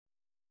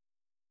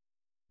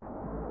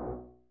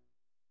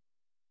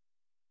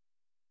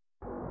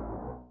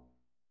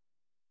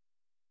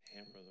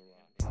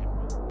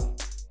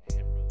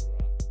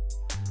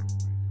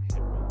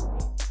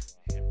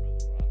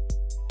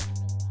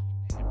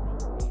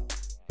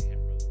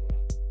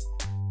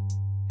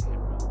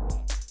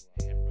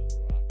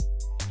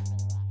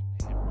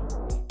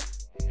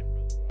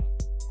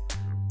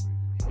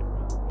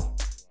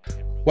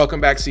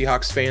Welcome back,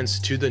 Seahawks fans,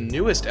 to the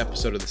newest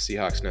episode of the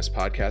Seahawks Nest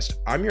podcast.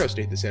 I'm your host,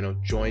 Nathan Sano,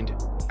 joined,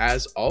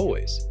 as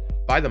always,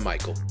 by the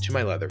Michael to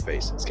my leather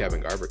face. It's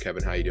Kevin Garber.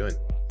 Kevin, how you doing?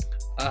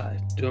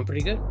 Doing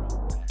pretty good.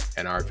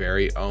 And our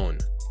very own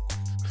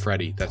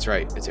Freddie. That's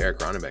right. It's Eric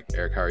Ronnebeck.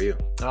 Eric, how are you?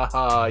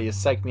 You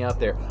psyched me out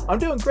there. I'm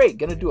doing great.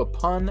 Gonna do a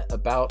pun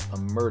about a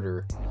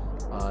murder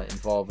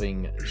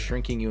involving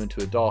shrinking you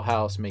into a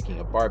dollhouse, making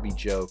a Barbie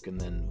joke,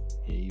 and then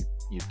you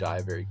die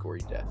a very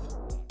gory death.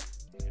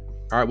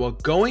 All right, well,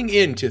 going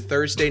into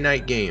Thursday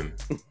night's game,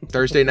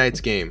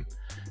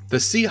 the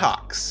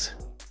Seahawks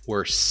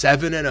were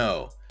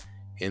 7-0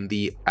 in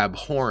the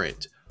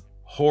abhorrent,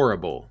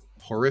 horrible,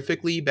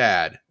 horrifically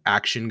bad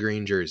Action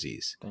Green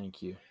jerseys.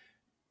 Thank you.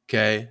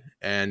 Okay,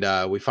 and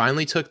we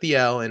finally took the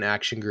L in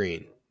Action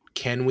Green.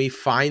 Can we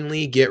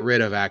finally get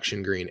rid of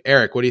Action Green?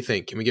 Eric, what do you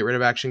think? Can we get rid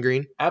of Action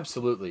Green?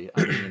 Absolutely.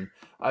 I mean,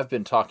 I've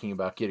been talking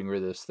about getting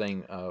rid of this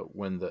thing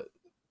when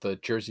the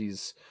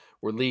jerseys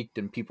were leaked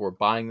and people were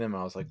buying them.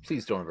 I was like,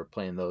 please don't ever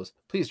play in those.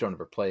 Please don't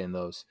ever play in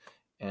those.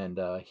 And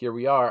here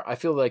we are. I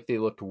feel like they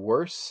looked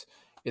worse.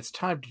 It's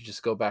time to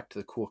just go back to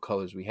the cool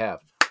colors we have.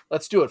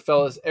 Let's do it,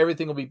 fellas.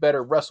 Everything will be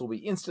better. Russ will be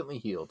instantly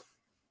healed.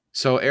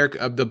 So, Eric,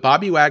 the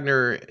Bobby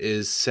Wagner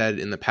is said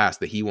in the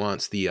past that he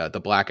wants the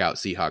blackout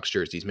Seahawks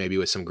jerseys, maybe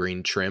with some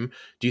green trim.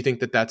 Do you think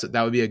that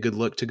would be a good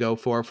look to go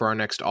for our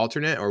next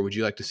alternate, or would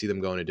you like to see them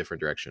go in a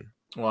different direction?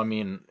 Well, I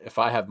mean, if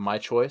I have my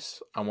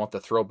choice, I want the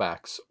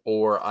throwbacks,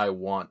 or I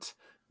want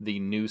the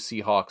new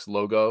Seahawks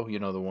logo,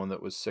 the one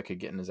that was sick of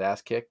getting his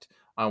ass kicked.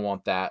 I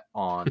want that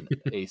on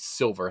a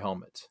silver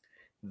helmet.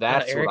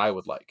 That's Eric, what I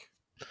would like.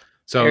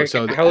 So Eric, the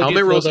how would helmet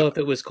you rules feel though if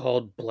it was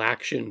called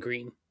Blackshin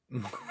Green?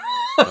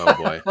 Oh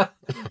boy.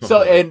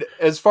 So, and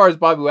as far as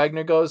Bobby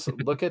Wagner goes,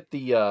 look at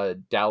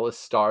the Dallas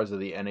Stars of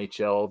the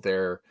NHL,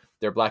 their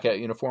blackout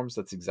uniforms.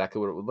 That's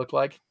exactly what it would look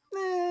like.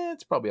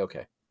 It's probably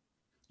okay.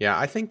 Yeah,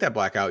 I think that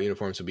blackout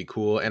uniforms would be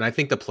cool, and I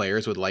think the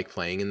players would like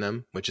playing in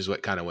them, which is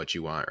what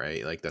you want,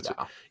 right? Like that's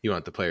what you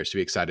want the players to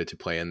be excited to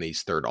play in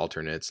these third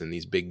alternates and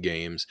these big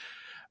games.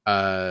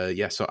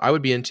 So I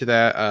would be into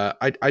that.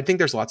 I think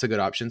there's lots of good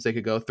options they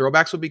could go.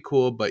 Throwbacks would be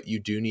cool, but you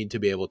do need to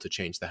be able to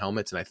change the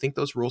helmets, and I think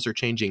those rules are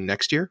changing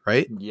next year,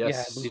 right? Yes.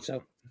 Yeah, I believe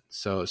so.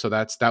 So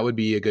that would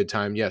be a good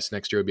time. Yes,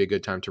 next year would be a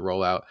good time to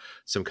roll out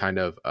some kind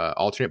of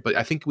alternate. But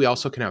I think we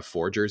also can have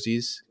 4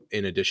 jerseys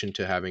in addition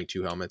to having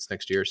 2 helmets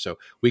next year. So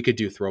we could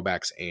do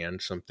throwbacks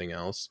and something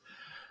else.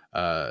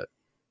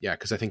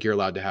 Because I think you're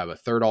allowed to have a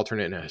third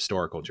alternate and a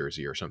historical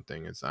jersey or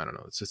something. I don't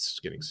know. It's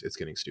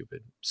getting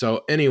stupid.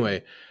 So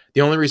anyway,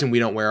 the only reason we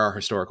don't wear our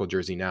historical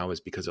jersey now is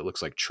because it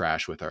looks like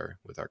trash with our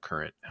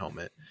current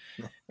helmet.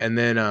 And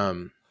then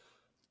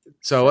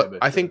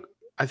I think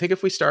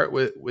if we start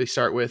with we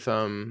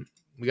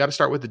got to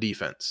start with the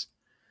defense.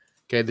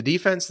 Okay, the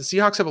defense, the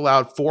Seahawks have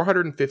allowed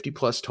 450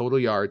 plus total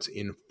yards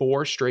in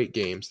 4 straight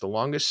games, the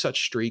longest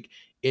such streak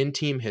in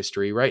team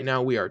history. Right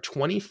now, we are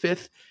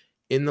 25th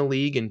in the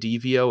league in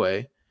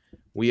DVOA.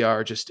 We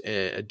are just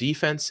a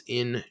defense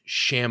in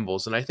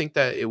shambles, and I think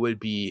that it would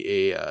be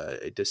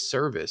a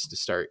disservice to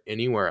start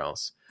anywhere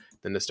else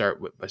than to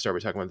start by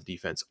talking about the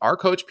defense. Our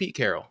coach,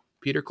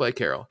 Peter Clay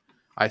Carroll,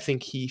 I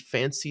think he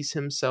fancies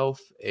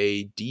himself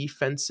a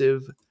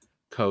defensive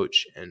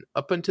coach, and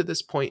up until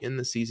this point in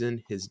the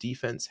season, his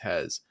defense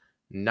has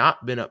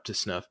not been up to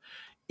snuff.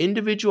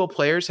 Individual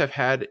players have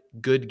had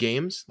good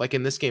games, like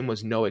in this game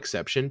was no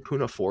exception.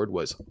 Poona Ford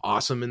was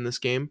awesome in this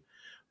game,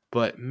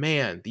 but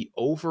man, the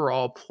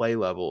overall play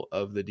level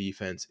of the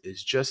defense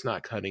is just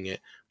not cutting it.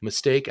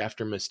 Mistake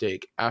after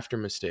mistake after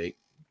mistake.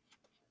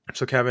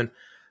 So Kevin,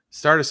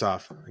 start us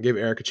off. I gave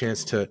Eric a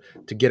chance to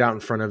get out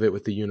in front of it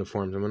with the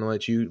uniforms. I'm going to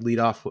let you lead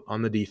off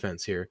on the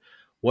defense here.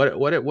 What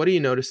are you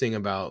noticing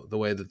about the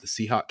way that the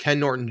Seahawks, Ken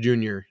Norton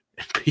Jr.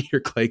 and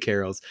Peter Clay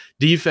Carroll's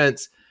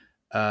defense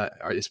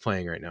is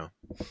playing right now?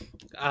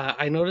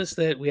 I noticed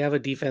that we have a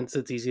defense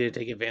that's easy to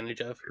take advantage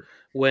of.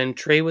 When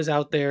Trey was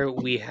out there,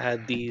 we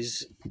had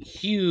these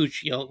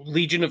huge,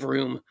 legion of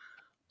room,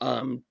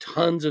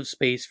 tons of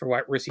space for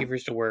wide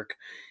receivers to work.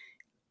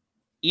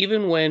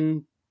 Even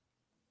when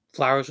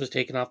Flowers was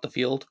taken off the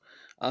field,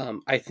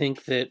 I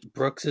think that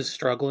Brooks is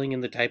struggling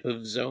in the type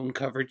of zone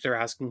coverage they're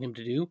asking him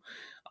to do.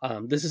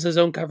 This is a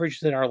zone coverage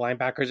that our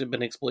linebackers have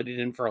been exploited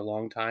in for a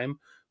long time.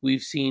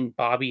 We've seen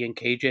Bobby and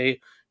KJ,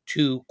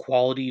 2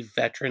 quality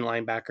veteran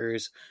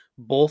linebackers,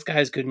 both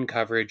guys good in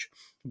coverage,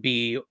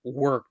 be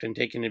worked and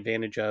taken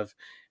advantage of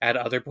at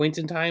other points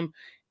in time.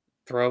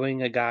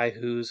 Throwing a guy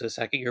who's a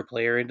second-year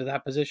player into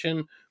that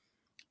position,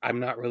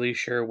 I'm not really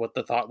sure what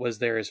the thought was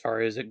there as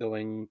far as it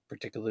going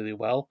particularly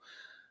well.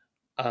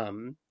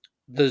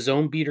 The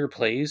zone beater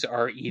plays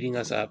are eating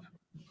us up.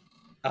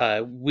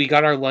 We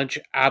got our lunch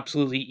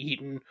absolutely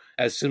eaten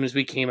as soon as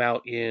we came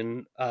out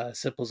in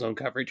simple zone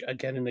coverage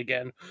again and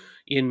again.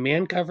 In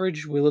man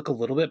coverage, we look a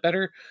little bit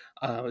better.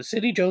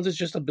 Sidney Jones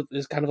is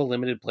is kind of a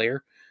limited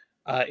player.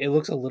 It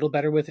looks a little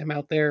better with him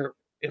out there.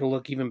 It'll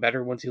look even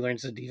better once he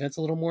learns the defense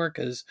a little more,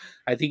 because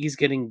I think he's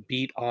getting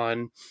beat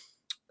on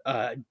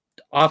uh,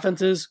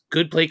 offenses.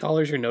 Good play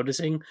callers are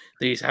noticing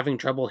that he's having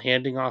trouble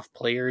handing off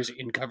players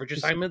in coverage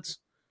assignments.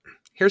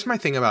 Here's my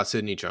thing about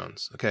Sidney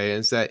Jones, okay,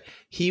 is that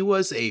he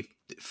was a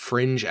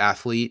fringe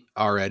athlete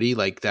already,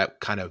 like that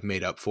kind of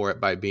made up for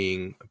it by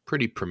being a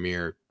pretty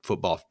premier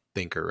football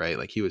thinker, right?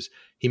 Like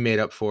he made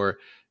up for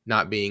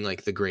not being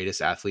like the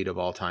greatest athlete of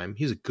all time.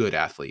 He's a good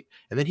athlete.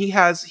 And then he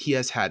has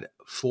had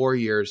 4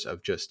 years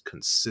of just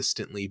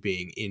consistently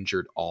being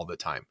injured all the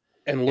time.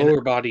 And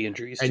lower body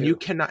injuries and too.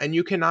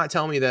 You cannot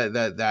tell me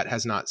that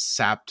has not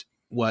sapped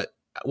what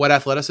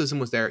athleticism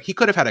was there. He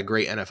could have had a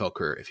great NFL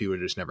career if he would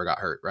have just never got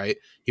hurt, right?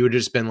 He would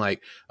have just been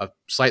like a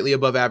slightly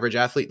above average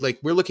athlete. Like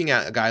we're looking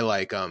at a guy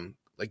like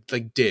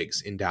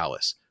Diggs in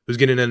Dallas, who's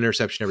getting an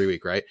interception every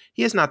week, right?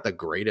 He is not the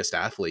greatest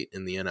athlete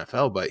in the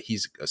NFL, but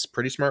he's a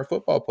pretty smart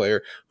football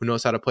player who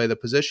knows how to play the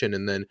position,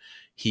 and then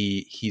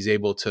he's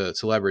able to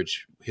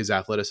leverage his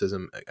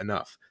athleticism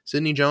enough.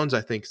 Sidney Jones,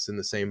 I think, is in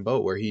the same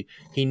boat where he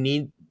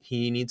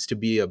needs to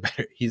be a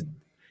better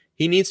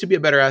he needs to be a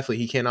better athlete.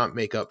 He cannot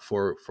make up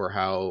for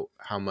how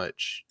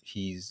much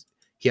he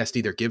has to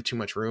either give too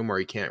much room or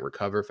he can't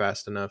recover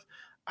fast enough.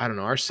 I don't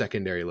know. Our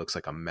secondary looks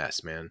like a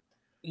mess, man.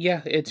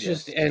 Yeah, it's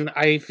just, and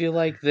I feel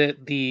like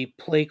that the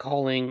play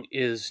calling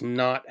is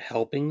not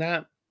helping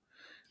that.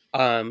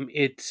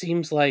 It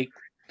seems like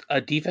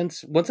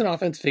once an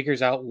offense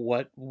figures out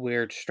what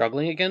we're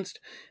struggling against,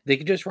 they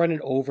can just run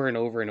it over and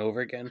over and over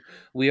again.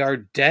 We are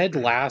dead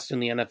last in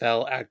the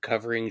NFL at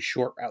covering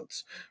short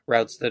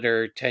routes that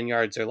are 10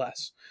 yards or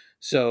less.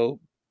 So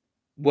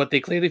what they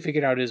clearly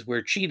figured out is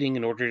we're cheating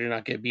in order to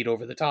not get beat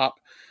over the top,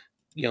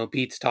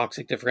 Pete's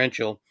toxic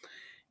differential.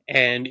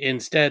 And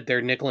instead,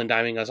 they're nickel and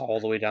diming us all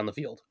the way down the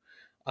field.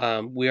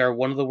 We are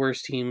one of the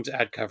worst teams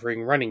at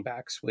covering running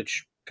backs,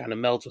 which kind of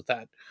melds with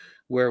that.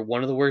 We're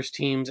one of the worst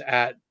teams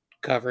at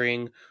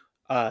covering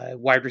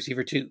wide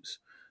receiver twos,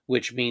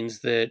 which means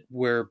that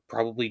we're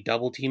probably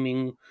double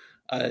teaming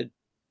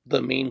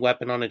the main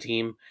weapon on a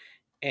team,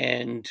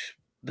 and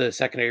the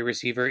secondary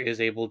receiver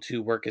is able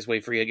to work his way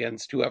free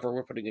against whoever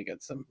we're putting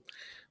against them.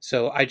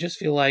 So I just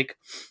feel like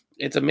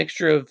it's a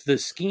mixture of the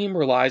scheme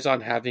relies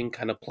on having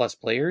kind of plus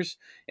players,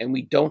 and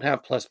we don't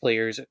have plus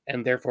players,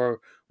 and therefore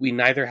we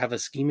neither have a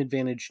scheme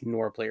advantage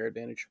nor a player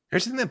advantage.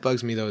 Here's the thing that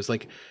bugs me, though, is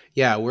like,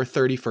 yeah, we're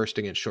 31st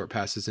against short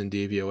passes in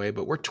DVOA,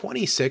 but we're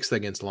 26th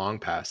against long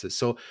passes.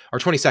 So, or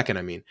 22nd,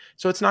 I mean.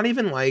 So it's not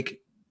even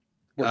like,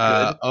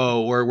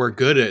 we're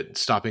good at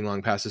stopping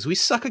long passes. We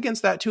suck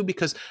against that too,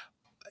 because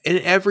in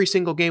every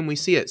single game we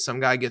see it. Some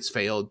guy gets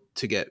failed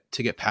to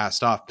get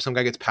passed off. Some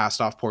guy gets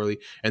passed off poorly,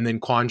 and then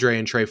Quandre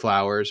and Trey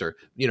Flowers, or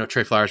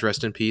Trey Flowers,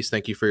 rest in peace.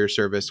 Thank you for your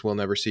service. We'll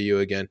never see you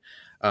again.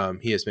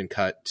 He has been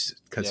cut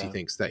because he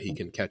thinks that he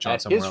can catch on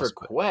somewhere else. His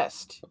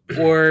request,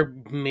 or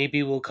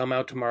maybe we'll come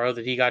out tomorrow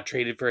that he got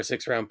traded for a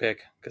 6th round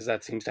pick, because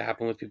that seems to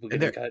happen with people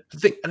getting cut.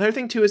 Another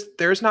thing too is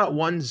there's not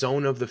one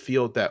zone of the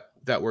field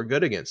that we're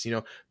good against.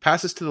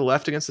 Passes to the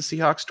left against the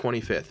Seahawks,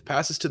 25th.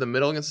 Passes to the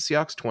middle against the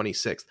Seahawks,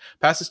 26th.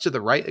 Passes to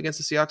the right against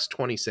the Seahawks,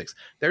 26th.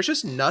 There's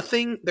just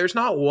nothing. There's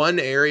not one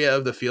area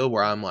of the field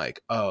where I'm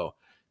like, oh,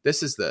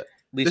 this is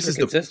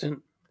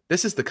consistent.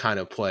 This is the kind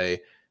of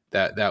play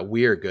that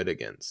we're good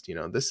against.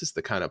 This is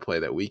the kind of play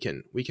that we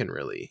can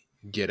really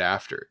get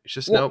after. It's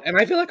just and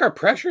I feel like our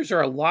pressures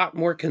are a lot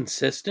more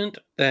consistent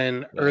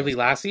than early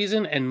last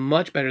season, and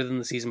much better than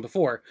the season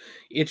before.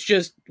 It's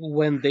just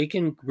when they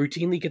can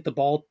routinely get the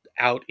ball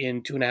out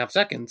in 2.5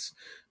 seconds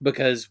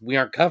because we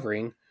aren't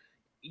covering,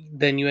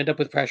 then you end up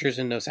with pressures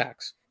and no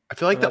sacks. I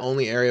feel like the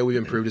only area we've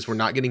improved is we're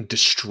not getting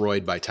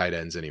destroyed by tight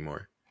ends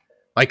anymore.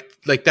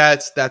 Like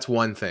that's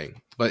one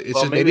thing. But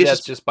it's maybe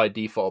that's just by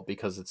default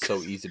because it's so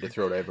easy to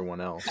throw to everyone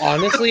else.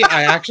 Honestly,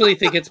 I actually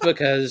think it's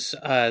because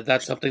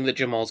that's something that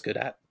Jamal's good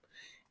at.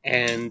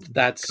 And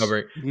that's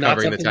covering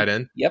the tight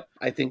end. Yep.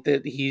 I think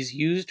that he's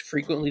used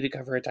frequently to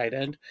cover a tight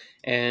end.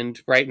 And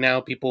right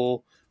now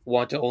people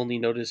want to only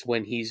notice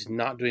when he's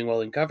not doing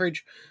well in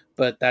coverage.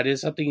 But that is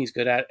something he's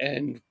good at.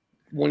 And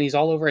when he's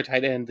all over a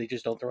tight end, they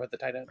just don't throw at the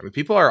tight end. I mean,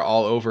 people are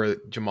all over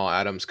Jamal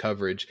Adams'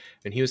 coverage,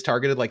 and he was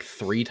targeted like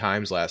 3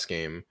 times last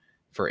game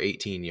for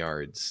 18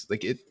 yards.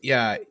 Like it,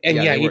 yeah. And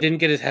he didn't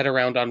get his head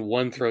around on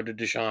one throw to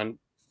Deshaun.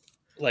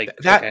 Like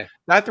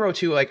that throw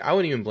too, like I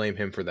wouldn't even blame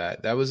him for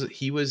that.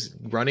 He was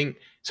running.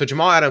 So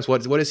Jamal Adams,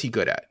 what is he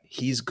good at?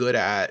 He's good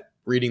at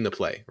reading the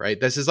play, right?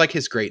 This is like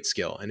his great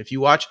skill. And if you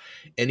watch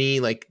any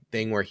like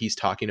thing where he's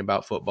talking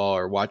about football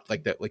or watch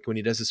like that, like when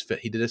he does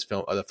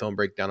the film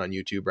breakdown on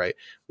YouTube, right?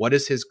 What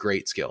is his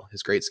great skill?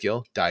 His great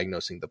skill,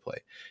 diagnosing the play.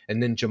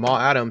 And then Jamal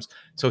Adams,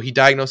 so he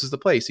diagnoses the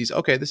play. He sees,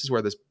 okay, this is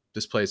where this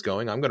this play is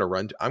going. I'm going to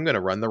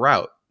run the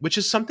route, which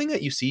is something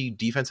that you see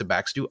defensive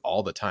backs do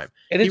all the time.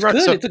 And it's good.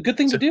 It's a good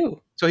thing to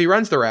do. So he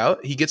runs the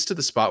route. He gets to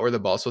the spot where the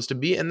ball's supposed to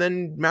be. And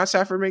then Matt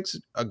Stafford makes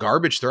a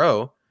garbage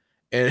throw.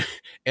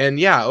 And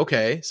yeah,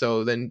 okay.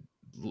 So then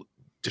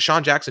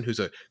Deshaun Jackson, who's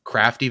a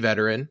crafty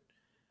veteran,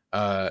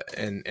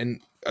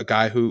 and a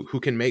guy who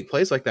can make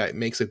plays like that,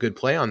 makes a good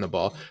play on the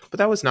ball. But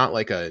that was not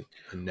like a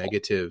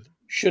negative.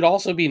 Should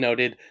also be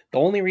noted, the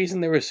only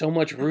reason there was so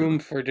much room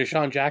for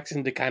Deshaun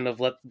Jackson to kind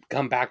of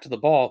come back to the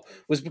ball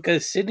was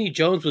because Sidney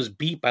Jones was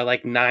beat by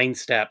like 9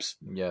 steps.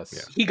 Yes.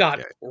 Yeah. He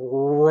got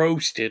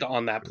roasted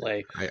on that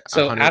play.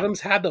 So Adams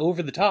had the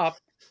over the top.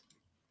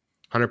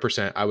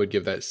 100%. I would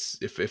give that,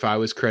 if I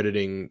was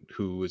crediting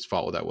whose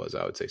fault that was,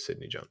 I would say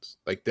Sidney Jones.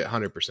 Like that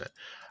 100%.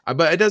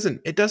 But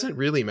it doesn't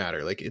really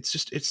matter. Like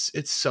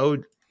it's so,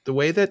 the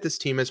way that this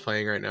team is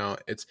playing right now,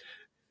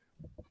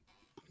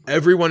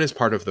 everyone is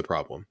part of the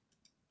problem.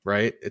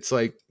 Right? It's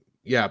like,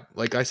 yeah,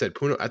 like I said,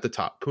 Puna at the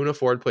top. Puna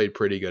Ford played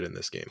pretty good in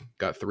this game.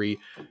 Got three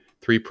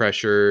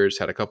pressures,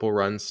 had a couple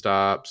run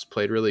stops,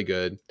 played really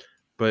good.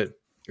 But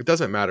it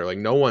doesn't matter. Like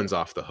no one's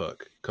off the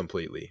hook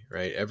completely,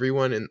 right?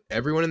 Everyone in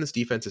this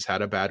defense has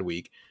had a bad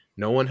week.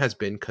 No one has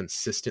been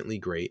consistently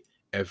great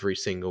every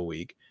single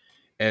week.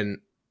 And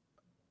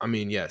I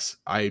mean, yes,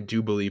 I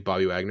do believe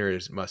Bobby Wagner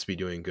must be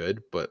doing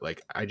good, but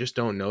like I just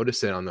don't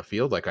notice it on the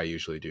field like I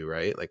usually do,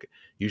 right? Like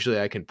usually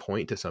I can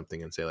point to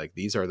something and say like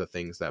these are the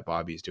things that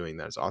Bobby's doing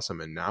that is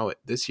awesome. And now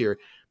this year,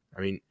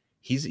 I mean,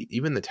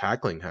 even the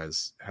tackling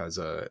has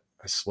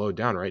slowed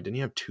down, right? Didn't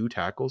he have 2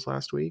 tackles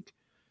last week?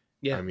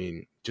 Yeah. I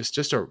mean, just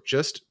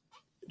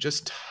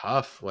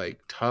tough, like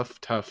tough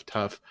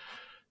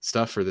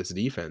stuff for this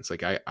defense.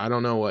 Like I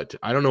don't know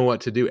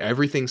what to do.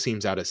 Everything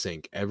seems out of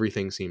sync.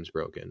 Everything seems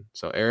broken.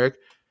 So Eric,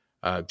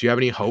 do you have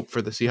any hope for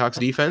the Seahawks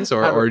defense,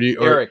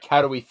 Eric,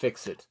 how do we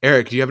fix it?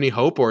 Eric, do you have any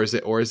hope, or is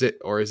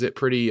it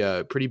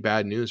pretty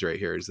bad news right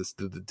here?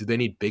 Do they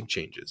need big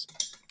changes?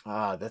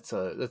 That's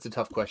a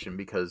tough question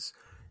because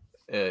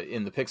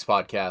in the Picks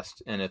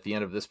podcast and at the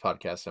end of this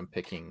podcast,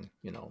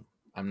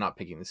 I'm not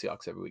picking the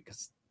Seahawks every week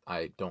because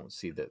I don't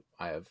see that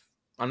I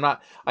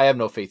have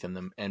no faith in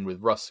them. And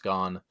with Russ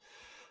gone,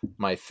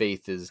 my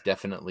faith is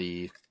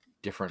definitely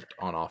different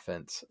on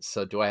offense.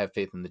 So do I have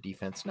faith in the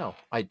defense? No,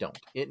 I don't.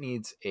 It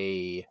needs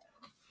a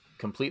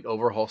complete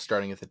overhaul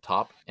starting at the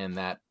top, and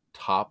that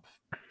top,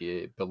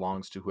 it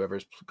belongs to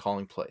whoever's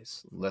calling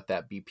plays. Let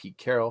that be Pete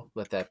Carroll.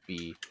 Let that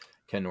be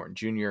Ken Norton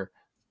Jr.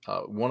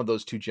 One of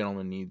those two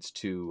gentlemen needs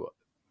to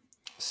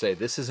say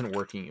this isn't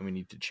working and we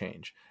need to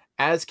change.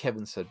 As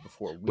Kevin said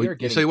before,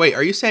 wait,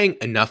 are you saying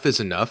enough is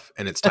enough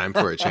and it's time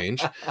for a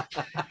change?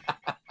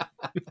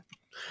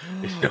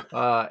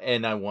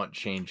 And I want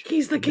change.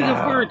 He's the king of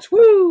hearts.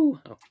 Woo!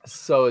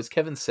 So as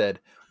Kevin said,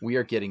 we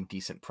are getting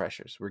decent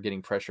pressures. We're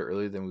getting pressure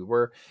earlier than we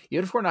were.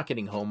 Even if we're not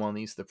getting home on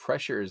these, the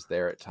pressure is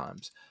there at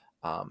times.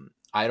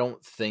 I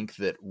don't think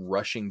that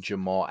rushing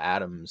Jamal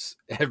Adams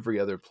every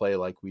other play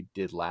like we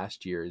did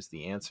last year is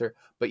the answer.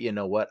 But you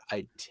know what?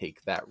 I'd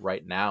take that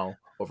right now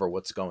over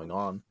what's going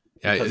on.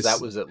 Because that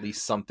was at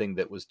least something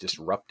that was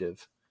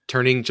disruptive.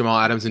 Turning Jamal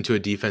Adams into a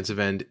defensive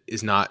end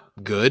is not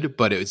good,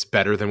 but it's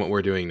better than what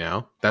we're doing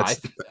now.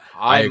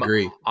 I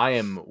agree. I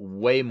am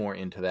way more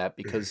into that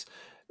because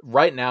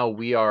right now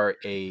we are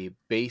a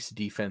base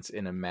defense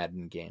in a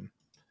Madden game.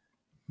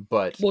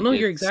 But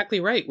you're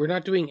exactly right. We're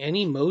not doing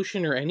any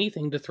motion or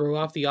anything to throw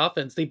off the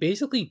offense. They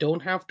basically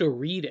don't have to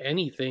read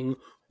anything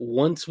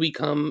once we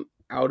come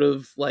out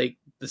of like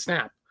the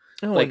snap.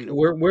 No, like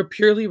we're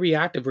purely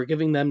reactive. We're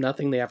giving them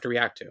nothing they have to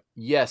react to.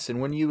 Yes,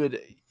 and when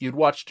you'd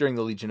watch during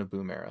the Legion of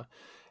Boom era,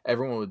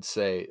 everyone would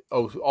say,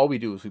 "Oh, all we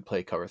do is we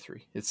play cover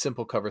 3. It's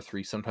simple cover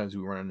 3. Sometimes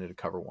we run into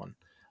cover 1,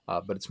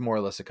 but it's more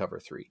or less a cover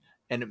 3."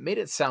 And it made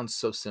it sound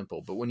so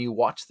simple. But when you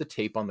watch the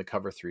tape on the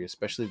cover 3,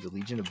 especially the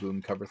Legion of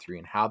Boom cover 3,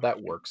 and how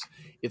that works,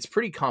 it's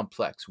pretty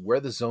complex.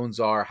 Where the zones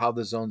are, how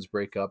the zones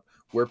break up,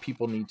 where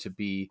people need to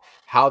be,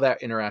 how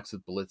that interacts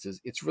with blitzes.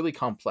 It's really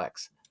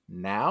complex.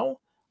 Now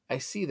I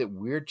see that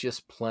we're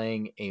just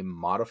playing a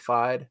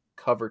modified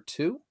cover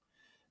 2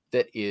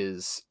 that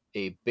is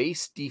a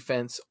base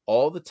defense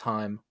all the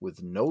time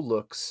with no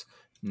looks,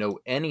 no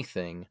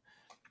anything.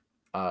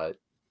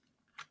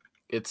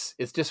 It's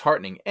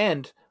disheartening.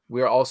 And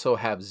we also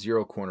have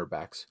 0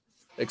 cornerbacks,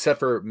 except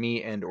for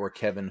me and or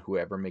Kevin,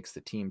 whoever makes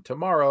the team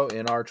tomorrow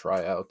in our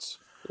tryouts.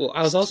 Well,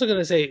 I was also going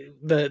to say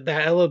that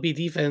LOB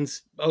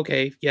defense,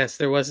 okay, yes,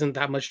 there wasn't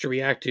that much to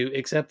react to,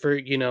 except for,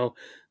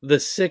 the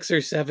 6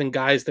 or 7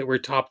 guys that were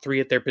top 3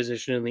 at their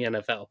position in the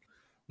NFL.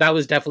 That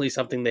was definitely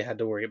something they had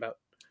to worry about.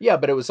 Yeah,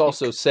 but it was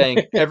also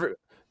saying,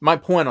 my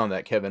point on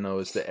that, Kevin, though,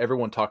 is that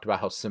everyone talked about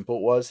how simple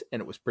it was, and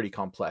it was pretty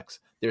complex.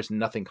 There's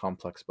nothing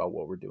complex about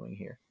what we're doing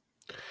here.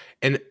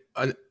 And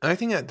another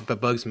thing that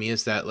bugs me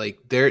is that like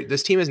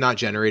this team is not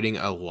generating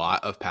a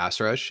lot of pass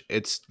rush.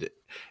 It's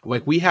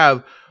like we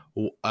have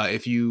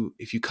if you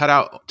cut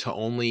out to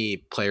only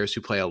players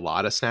who play a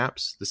lot of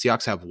snaps, the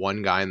Seahawks have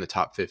one guy in the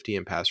top 50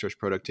 in pass rush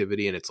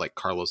productivity, and it's like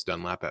Carlos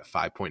Dunlap at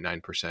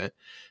 5.9%.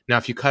 Now,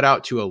 if you cut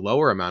out to a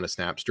lower amount of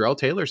snaps, Darrell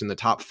Taylor's in the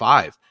top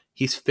 5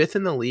 He's 5th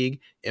in the league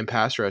in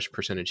pass rush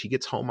percentage. He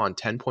gets home on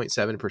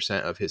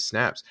 10.7% of his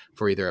snaps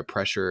for either a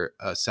pressure,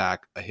 a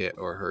sack, a hit,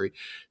 or a hurry.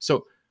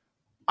 So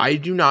I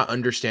do not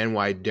understand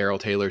why Darrell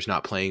Taylor's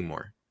not playing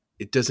more.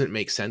 It doesn't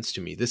make sense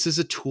to me. This is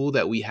a tool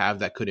that we have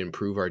that could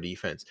improve our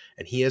defense,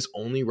 and he has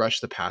only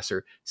rushed the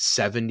passer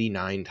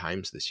 79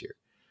 times this year.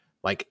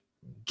 Like,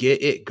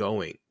 get it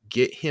going.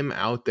 Get him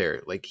out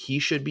there. Like, he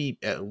should be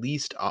at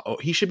least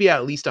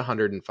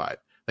 105.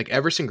 Like,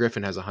 Everson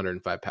Griffin has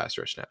 105 pass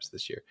rush snaps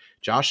this year.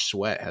 Josh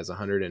Sweat has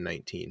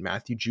 119.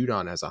 Matthew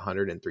Judon has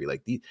 103.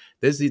 Like,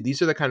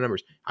 these are the kind of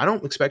numbers. I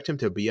don't expect him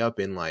to be up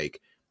in, like,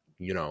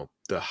 you know,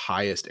 the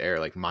highest air,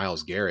 like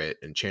Myles Garrett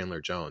and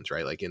Chandler Jones,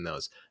 right? Like in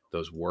those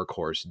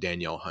workhorse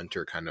Danielle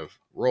Hunter kind of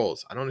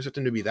roles. I don't expect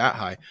him to be that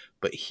high,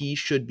 but he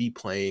should be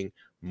playing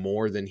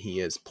more than he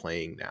is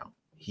playing now.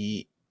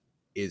 He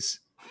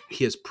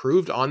has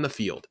proved on the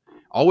field.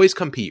 Always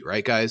compete,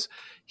 right, guys?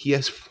 He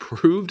has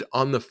proved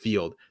on the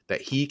field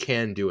that he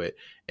can do it,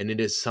 and it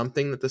is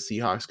something that the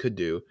Seahawks could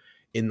do.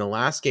 In the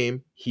last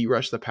game, he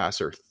rushed the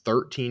passer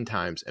 13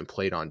 times and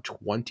played on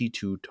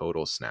 22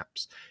 total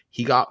snaps.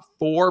 He got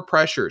 4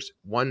 pressures,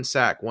 1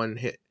 sack, 1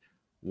 hit,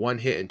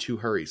 and 2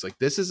 hurries. Like,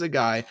 this is a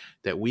guy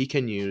that we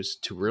can use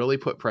to really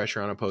put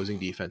pressure on opposing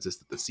defenses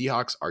that the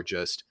Seahawks are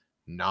just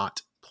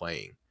not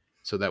playing,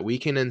 so that we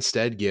can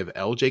instead give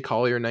LJ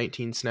Collier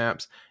 19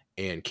 snaps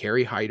and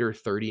Kerry Hyder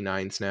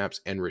 39 snaps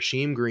and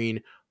Rasheem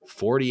Green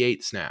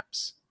 48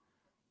 snaps.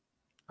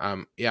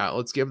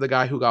 Let's give the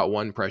guy who got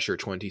 1 pressure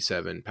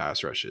 27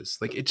 pass rushes.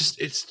 Like, it's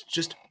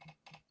just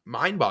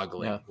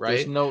mind-boggling,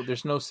 right?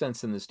 There's no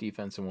sense in this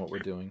defense and what we're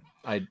doing.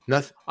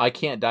 I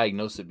can't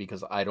diagnose it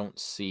because I don't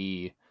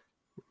see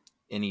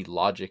any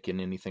logic in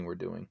anything we're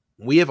doing.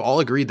 We have all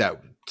agreed that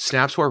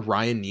snaps where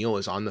Ryan Neal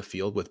is on the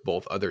field with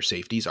both other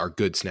safeties are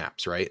good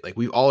snaps, right? Like,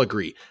 we've all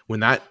agreed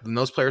when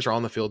those players are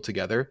on the field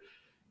together,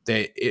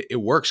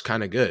 it works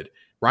kind of good.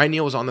 Ryan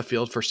Neal was on the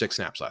field for 6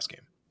 snaps last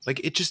game. Like,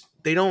 it just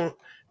they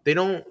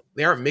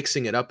aren't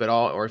mixing it up at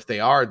all, or if they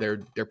are,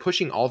 they're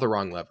pushing all the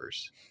wrong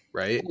levers,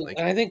 right? Like,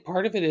 and I think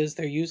part of it is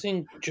they're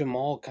using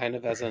Jamal kind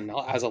of as a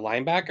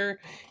linebacker,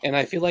 and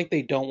I feel like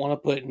they don't want to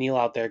put Neal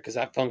out there because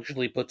that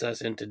functionally puts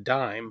us into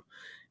dime,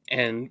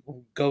 and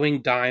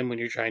going dime when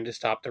you're trying to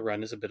stop the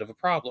run is a bit of a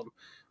problem.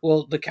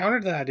 Well, the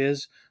counter to that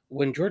is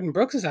when Jordan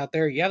Brooks is out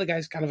there, yeah, the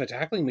guy's kind of a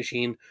tackling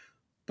machine,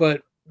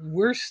 but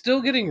we're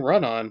still getting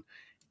run on,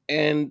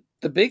 and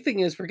the big thing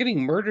is we're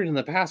getting murdered in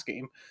the pass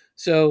game.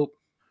 So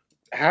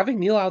having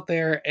Neal out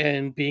there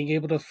and being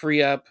able to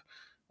free up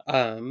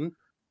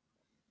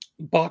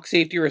box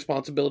safety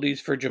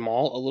responsibilities for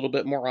Jamal a little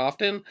bit more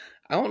often,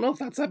 I don't know if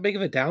that's that big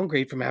of a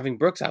downgrade from having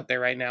Brooks out there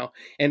right now.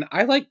 And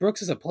I like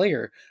Brooks as a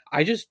player.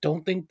 I just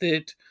don't think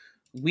that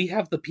we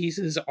have the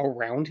pieces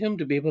around him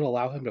to be able to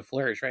allow him to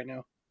flourish right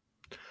now.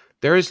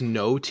 There is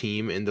no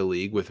team in the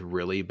league with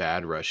really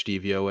bad rush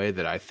DVOA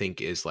that I think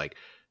is like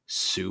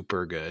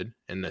super good,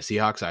 and the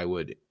Seahawks I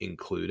would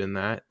include in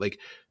that. Like,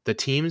 the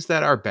teams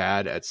that are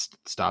bad at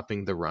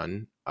stopping the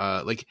run,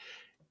 and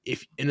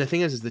the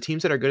thing is the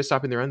teams that are good at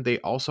stopping the run, they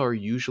also are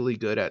usually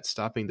good at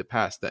stopping the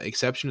pass. The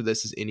exception to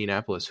this is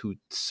Indianapolis, who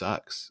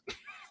sucks.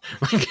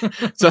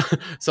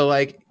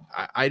 I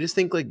just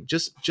think, like,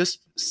 just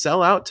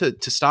sell out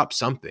to stop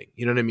something.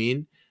 You know what I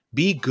mean?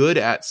 Be good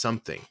at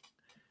something.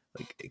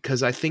 Like,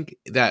 because I think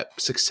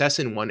that success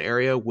in one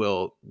area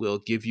will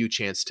give you a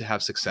chance to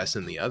have success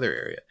in the other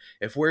area.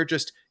 If we're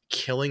just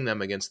killing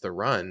them against the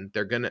run,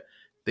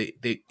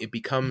 they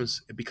become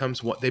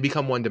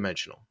one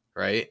dimensional,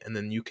 right? And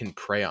then you can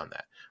prey on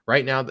that.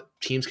 Right now, the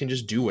teams can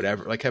just do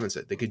whatever, like Kevin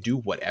said, they could do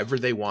whatever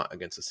they want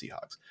against the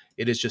Seahawks.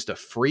 It is just a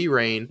free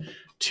reign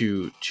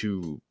to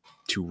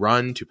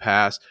run, to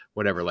pass,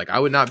 whatever. Like, I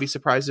would not be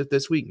surprised if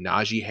this week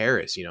Najee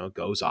Harris,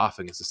 goes off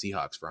against the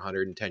Seahawks for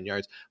 110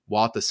 yards,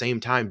 while at the same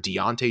time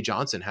Deontay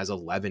Johnson has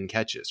 11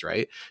 catches,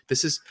 right?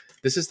 This is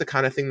the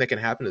kind of thing that can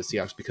happen to the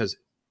Seahawks because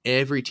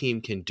every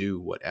team can do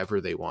whatever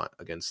they want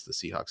against the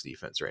Seahawks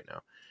defense right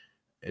now.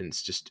 And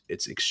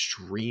it's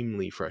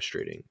extremely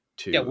frustrating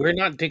too. Yeah, we're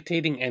not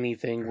dictating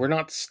anything. We're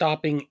not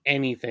stopping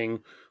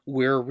anything.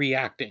 We're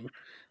reacting.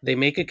 They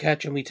make a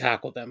catch and we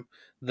tackle them.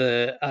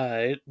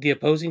 The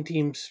opposing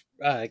team's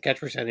catch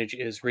percentage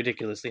is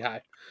ridiculously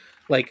high.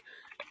 Like,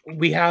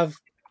 we have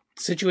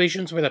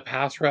situations where the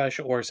pass rush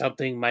or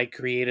something might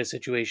create a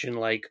situation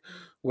like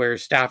where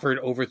Stafford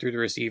overthrew the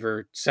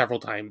receiver several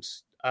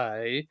times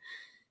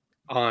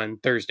on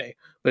Thursday.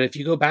 But if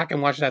you go back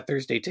and watch that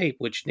Thursday tape,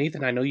 which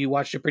Nathan, I know you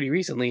watched it pretty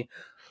recently,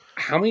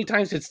 how many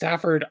times did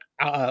Stafford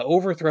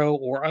overthrow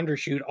or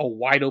undershoot a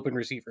wide open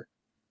receiver?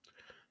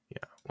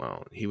 Yeah,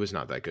 well, he was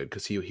not that good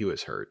because he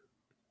was hurt,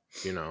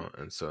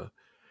 and so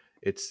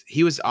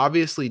he was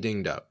obviously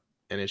dinged up,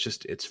 and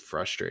it's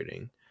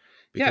frustrating.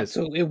 Because...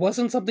 Yeah, so it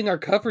wasn't something our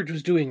coverage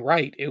was doing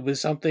right. It was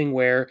something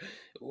where,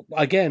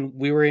 again,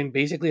 we were in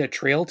basically a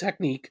trail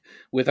technique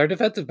with our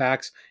defensive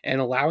backs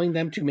and allowing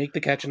them to make the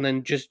catch and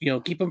then just,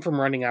 keep them from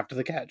running after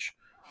the catch.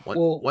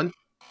 Go ahead.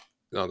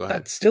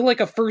 That's still like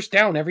a first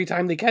down every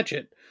time they catch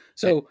it.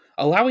 So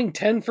allowing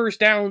 10 first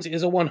downs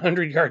is a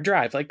 100-yard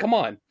drive. Like, come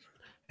on.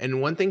 And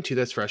one thing too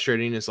that's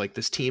frustrating is like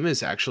this team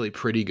is actually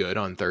pretty good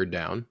on third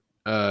down,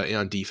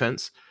 on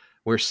defense.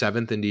 We're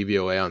 7th in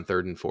DVOA on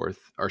 3rd and 4th,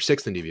 or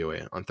 6th in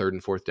DVOA on 3rd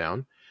and 4th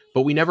down,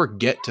 but we never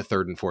get to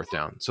 3rd and 4th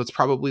down. So it's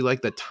probably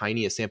like the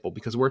tiniest sample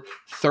because we're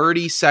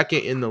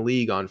 32nd in the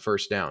league on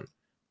first down.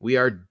 We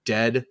are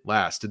dead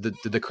last. Did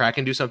the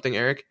Kraken do something,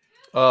 Eric?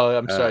 Oh,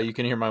 I'm sorry. You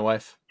can hear my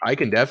wife. I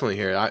can definitely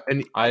hear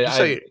it.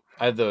 I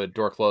had the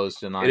door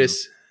closed, and it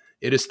is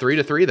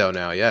 3-3 though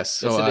now. Yes,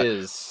 so yes, it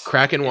is.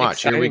 Kraken watch.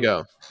 Exciting. Here we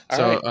go. All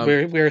so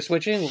right, we're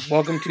switching.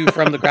 Welcome to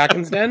From the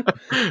Kraken's Den.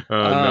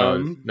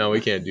 No, we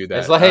can't do that.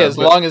 It's like, hey, as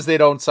long as they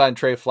don't sign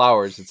Trey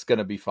Flowers, it's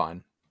gonna be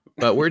fine.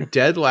 But we're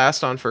dead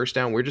last on first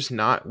down. We're just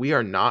not. We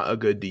are not a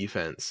good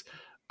defense,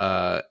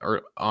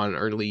 or on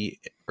early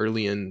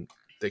in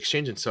the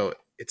exchange, and so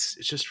it's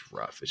just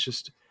rough. It's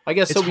just. I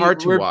guess it's so.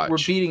 Hard to watch. We're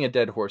beating a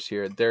dead horse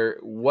here.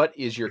 What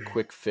is your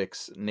quick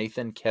fix,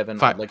 Nathan,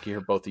 Kevin? I'd like to hear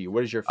both of you.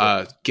 What is your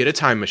fix? Get a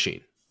time machine.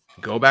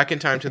 Go back in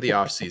time to the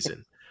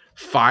offseason.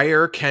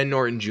 Fire Ken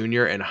Norton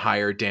Jr. and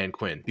hire Dan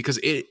Quinn, because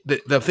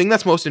the thing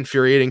that's most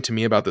infuriating to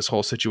me about this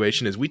whole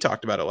situation is we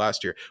talked about it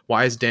last year.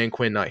 Why is Dan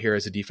Quinn not here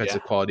as a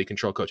defensive quality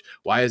control coach?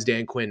 Why is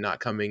Dan Quinn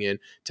not coming in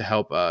to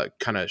help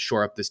kind of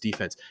shore up this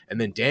defense? And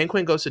then Dan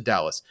Quinn goes to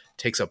Dallas,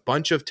 takes a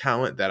bunch of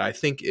talent that I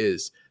think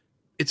is.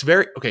 It's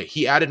very okay.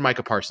 He added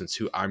Micah Parsons,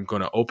 who I'm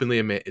going to openly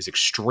admit is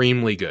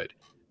extremely good.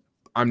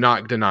 I'm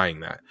not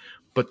denying that.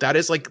 But that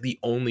is like the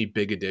only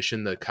big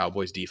addition the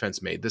Cowboys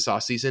defense made this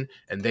offseason.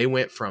 And they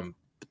went from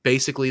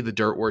basically the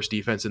dirt worst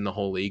defense in the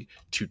whole league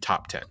to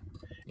top 10.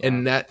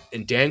 Yeah.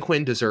 And Dan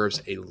Quinn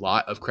deserves a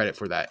lot of credit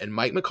for that. And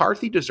Mike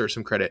McCarthy deserves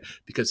some credit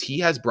because he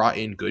has brought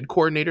in good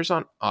coordinators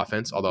on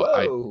offense.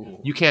 Although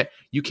you can't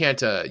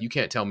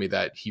tell me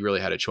that he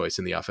really had a choice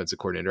in the offensive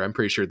coordinator. I'm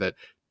pretty sure that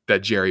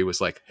Jerry was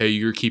like, hey,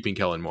 you're keeping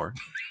Kellen Moore.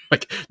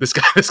 Like this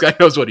guy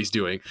knows what he's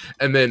doing.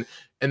 And then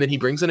he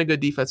brings in a good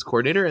defense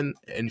coordinator and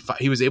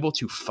he was able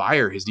to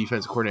fire his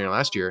defensive coordinator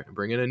last year and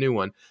bring in a new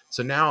one.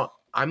 So now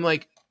I'm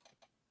like,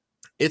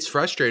 it's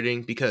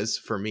frustrating because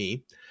for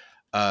me,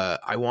 we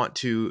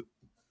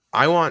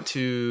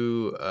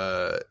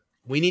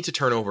need to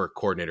turn over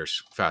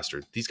coordinators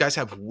faster. These guys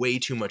have way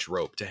too much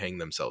rope to hang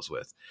themselves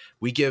with.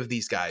 We give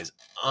these guys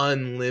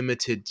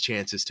unlimited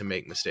chances to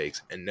make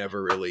mistakes and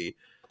never really.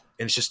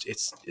 And it's just,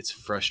 it's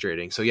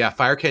frustrating. So yeah,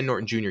 fire Ken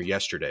Norton Jr.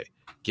 yesterday.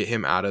 Get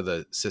him out of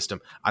the system.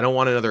 I don't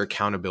want another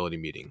accountability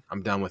meeting.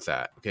 I'm done with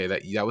that. Okay,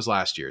 that was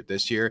last year.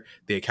 This year,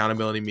 the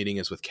accountability meeting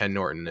is with Ken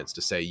Norton. It's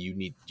to say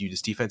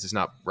this defense is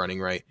not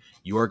running right.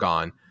 You are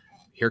gone.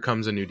 Here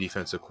comes a new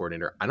defensive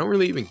coordinator. I don't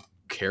really even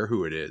care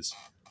who it is.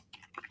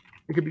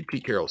 It could be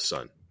Pete Carroll's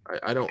son.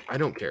 I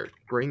don't care.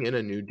 Bring in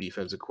a new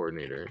defensive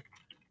coordinator.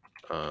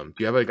 Do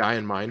you have a guy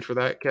in mind for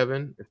that,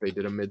 Kevin? If they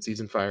did a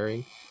midseason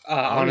firing?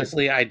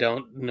 Honestly, I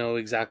don't know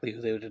exactly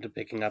who they would end up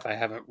picking up. I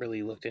haven't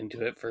really looked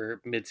into it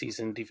for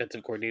midseason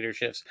defensive coordinator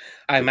shifts.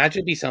 I imagine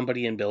it'd be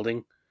somebody in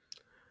building.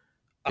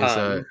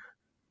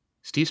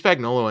 Steve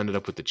Spagnuolo ended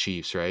up with the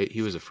Chiefs, right?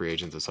 He was a free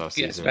agent this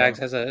offseason. Yeah,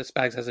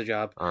 Spags has a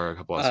job. Or a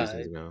couple of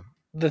seasons ago.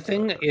 The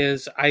thing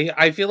is,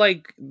 I feel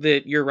like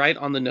that you're right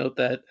on the note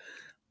that,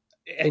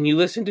 and you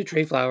listen to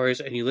Trey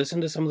Flowers and you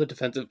listen to some of the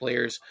defensive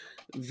players,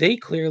 they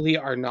clearly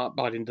are not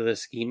bought into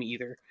this scheme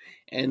either.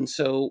 And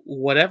so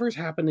whatever's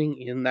happening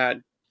in that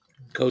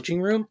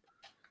coaching room,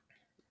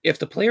 if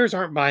the players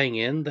aren't buying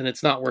in, then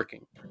it's not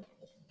working.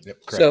 Yep,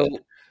 correct. So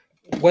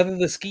whether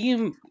the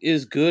scheme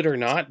is good or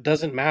not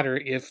doesn't matter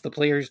if the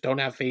players don't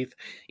have faith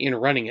in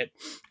running it.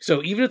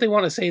 So even if they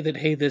want to say that,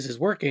 hey, this is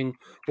working,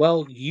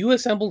 well, you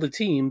assembled a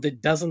team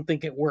that doesn't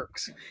think it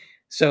works.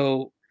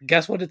 So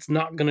guess what it's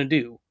not going to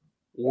do?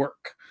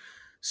 Work.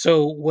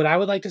 So what I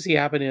would like to see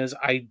happen is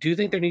I do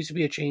think there needs to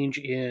be a change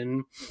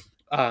in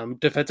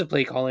defensive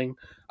play calling,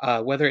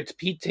 whether it's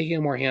Pete taking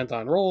a more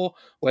hands-on role,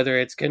 whether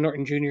it's Ken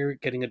Norton Jr.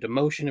 getting a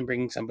demotion and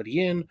bringing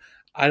somebody in.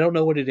 I don't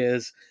know what it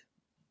is,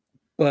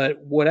 but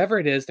whatever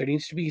it is, there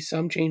needs to be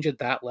some change at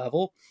that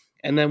level.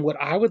 And then what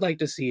I would like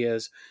to see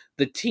is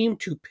the team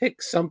to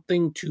pick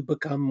something to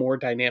become more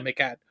dynamic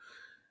at.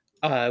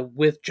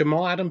 With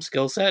Jamal Adams'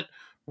 skill set,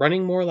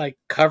 running more like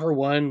cover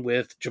one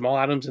with Jamal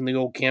Adams in the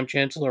old Cam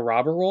Chancellor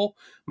robber role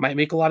might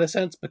make a lot of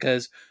sense,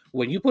 because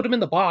when you put him in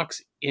the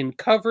box in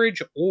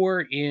coverage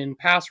or in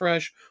pass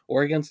rush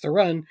or against the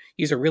run,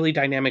 he's a really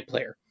dynamic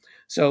player.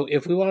 So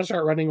if we want to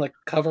start running like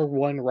cover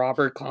one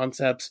robber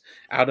concepts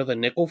out of a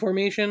nickel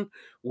formation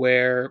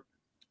where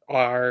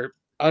our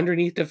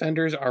underneath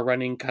defenders are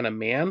running kind of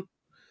man,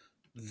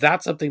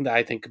 that's something that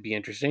I think could be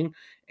interesting.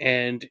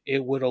 And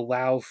it would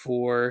allow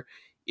for,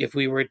 if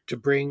we were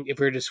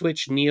to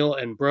switch Neal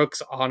and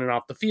Brooks on and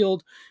off the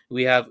field,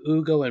 we have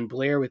Ugo and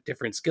Blair with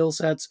different skill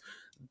sets.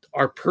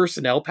 Our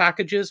personnel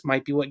packages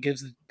might be what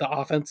gives the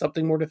offense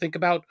something more to think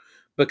about,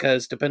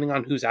 because depending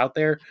on who's out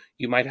there,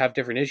 you might have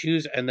different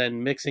issues, and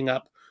then mixing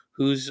up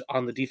who's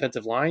on the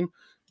defensive line.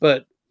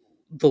 But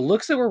the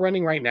looks that we're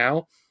running right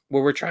now,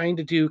 where we're trying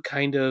to do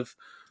kind of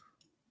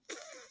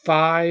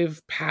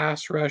 5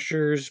 pass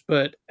rushers,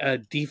 but a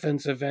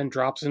defensive end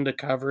drops into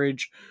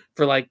coverage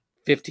for like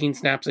 15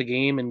 snaps a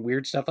game and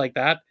weird stuff like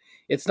that,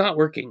 It's not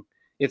working.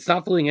 It's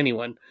not fooling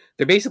anyone.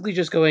 They're basically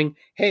just going,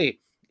 hey,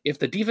 if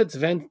the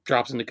defensive end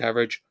drops into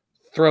coverage,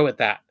 throw at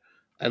that,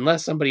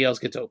 unless somebody else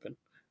gets open.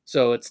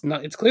 So it's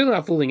clearly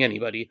not fooling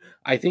anybody.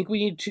 I think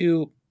we need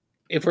to,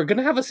 if we're going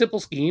to have a simple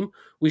scheme,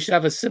 we should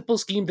have a simple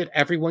scheme that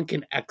everyone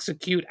can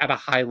execute at a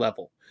high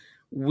level.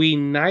 We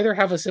neither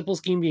have a simple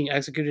scheme being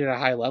executed at a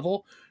high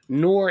level,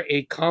 nor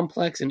a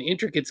complex and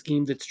intricate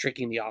scheme that's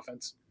tricking the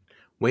offense.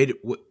 Wade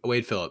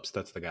Phillips,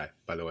 that's the guy,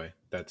 by the way.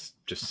 That's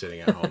just sitting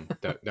at home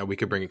that we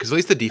could bring in, because at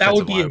least the defensive That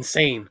would be line,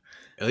 insane.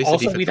 At least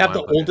Also, we'd have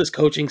the oldest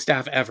coaching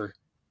staff ever.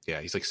 Yeah,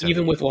 he's like 74.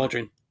 Even with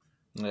Waldron.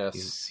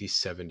 Yes, he's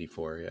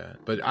 74. Yeah,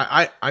 but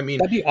I mean,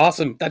 that'd be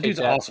awesome. That dude's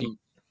awesome.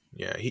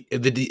 Yeah,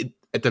 at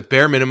the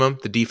bare minimum,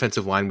 the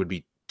defensive line would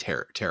be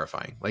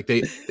terrifying. Like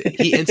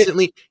he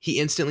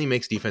instantly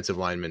makes defensive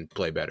linemen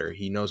play better.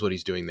 He knows what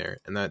he's doing there,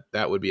 and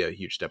that would be a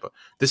huge step up.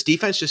 This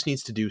defense just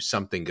needs to do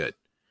something good,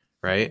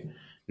 right?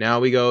 Now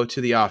we go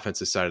to the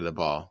offensive side of the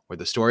ball, where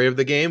the story of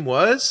the game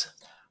was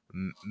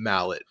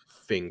mallet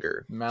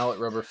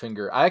rubber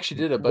finger. I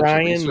actually did a bunch of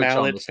research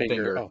on this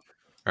finger. Oh.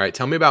 All right,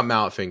 tell me about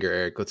mallet finger,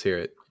 Eric. Let's hear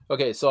it.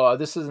 Okay, so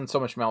this isn't so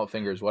much mallet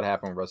finger as what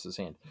happened with Russ's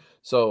hand.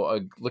 So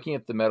looking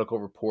at the medical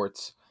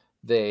reports,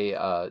 he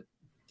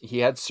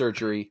had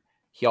surgery.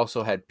 He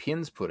also had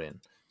pins put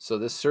in. So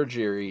this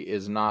surgery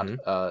is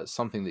not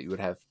something that you would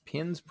have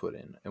pins put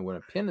in. And when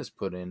a pin is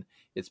put in,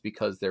 it's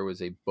because there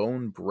was a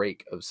bone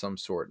break of some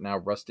sort. Now,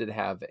 Russ did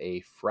have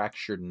a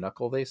fractured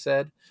knuckle, they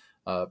said.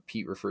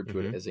 Pete referred to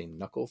it as a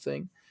knuckle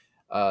thing.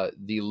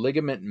 The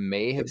ligament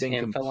may have been...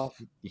 hand fell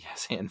off?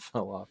 Yes, hand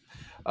fell off.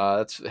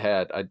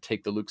 I'd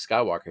take the Luke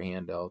Skywalker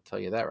hand, I'll tell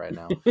you that right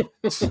now.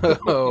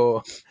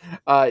 So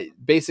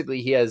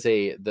basically he has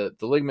the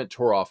ligament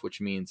tore off, which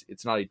means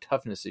it's not a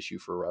toughness issue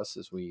for Russ,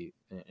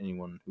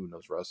 anyone who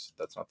knows Russ,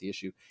 that's not the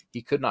issue.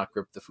 He could not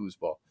grip the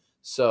foosball.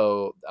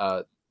 So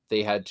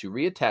they had to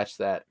reattach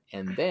that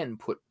and then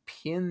put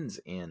pins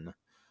in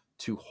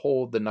to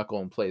hold the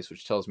knuckle in place,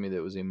 which tells me that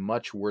it was a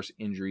much worse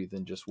injury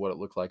than just what it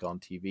looked like on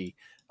TV.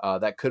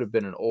 That could have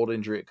been an old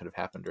injury. It could have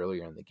happened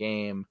earlier in the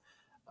game.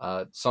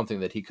 Something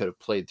that he could have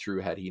played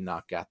through had he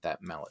not got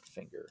that mallet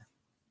finger.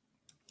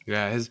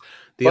 Yeah,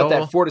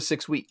 that 4 to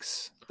 6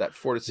 weeks. That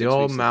 4 to 6 weeks.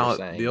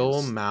 The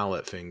old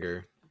mallet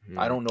finger.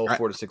 I don't know if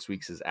 4 to 6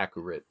 weeks is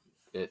accurate.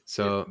 It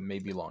may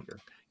be longer.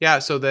 Yeah,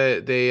 so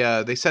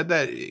they said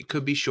that it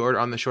could be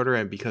on the shorter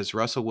end because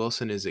Russell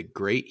Wilson is a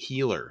great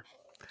healer.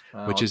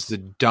 Which is the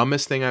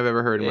dumbest thing I've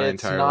ever heard in my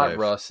entire life. It's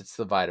not Russ. It's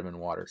the vitamin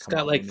water. He's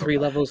got like 3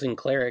 levels in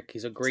cleric.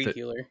 He's a great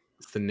healer.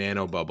 It's the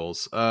nano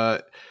bubbles.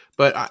 But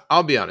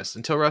I'll be honest.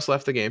 Until Russ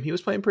left the game, he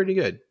was playing pretty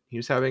good. He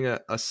was having a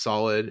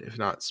solid, if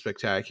not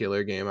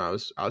spectacular, game. I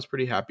was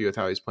pretty happy with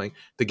how he was playing.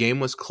 The game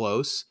was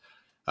close.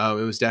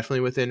 It was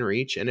definitely within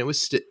reach, and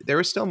there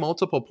were still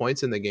multiple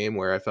points in the game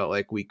where I felt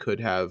like we could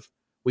have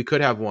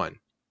won.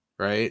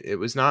 Right? It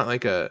was not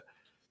like a...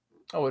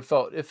 Oh, it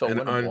felt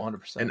winnable,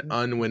 100%. An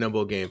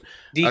unwinnable game.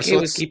 DK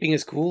was keeping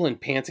his cool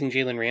and pantsing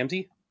Jalen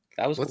Ramsey.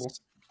 That was cool.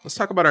 Let's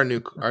talk about our new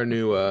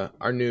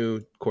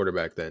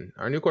quarterback then.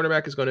 Our new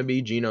quarterback is going to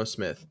be Geno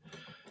Smith.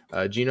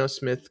 Geno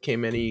Smith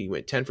came in. He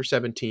went 10 for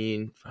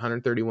 17,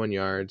 131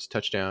 yards,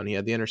 touchdown. He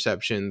had the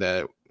interception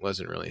that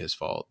wasn't really his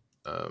fault.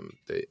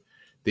 The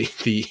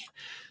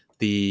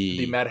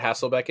Matt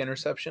Hasselbeck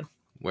interception,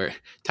 where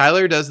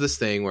Tyler does this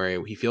thing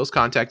where he feels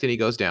contact and he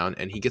goes down,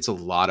 and he gets a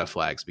lot of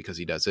flags because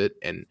he does it,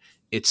 and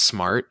it's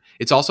smart.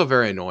 It's also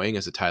very annoying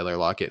as a Tyler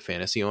Lockett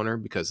fantasy owner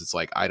because it's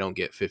like I don't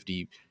get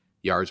 50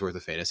 yards worth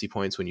of fantasy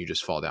points when you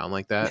just fall down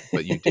like that,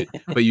 but you did.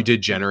 But you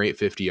did generate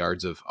 50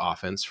 yards of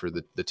offense for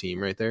the team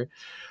right there.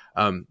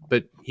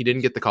 But he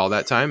didn't get the call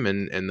that time,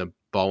 and the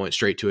ball went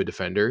straight to a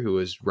defender who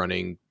was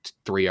running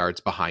 3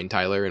 yards behind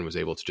Tyler and was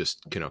able to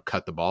just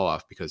cut the ball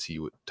off because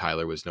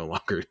Tyler was no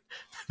longer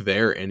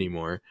there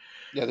anymore.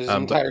 Yeah, there's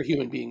an entire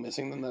human being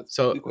missing in that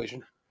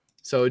equation.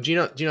 So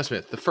Geno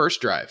Smith, the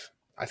first drive,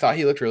 I thought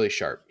he looked really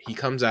sharp. He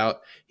comes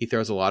out, he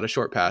throws a lot of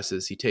short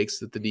passes. He takes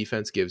that the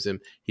defense gives him.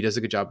 He does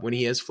a good job when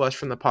he is flush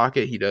from the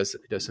pocket. He does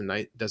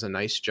a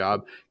nice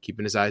job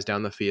keeping his eyes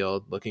down the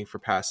field, looking for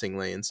passing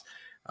lanes.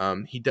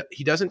 He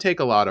doesn't take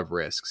a lot of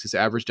risks. His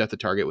average depth of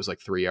target was like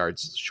 3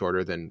 yards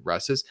shorter than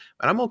Russ's,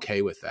 and I'm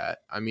okay with that.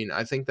 I mean,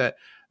 I think that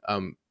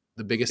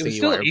the biggest thing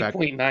you want your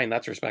 8.9.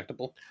 That's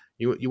respectable.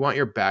 You want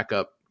your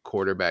backup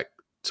quarterback.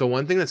 So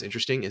one thing that's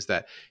interesting is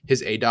that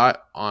his ADOT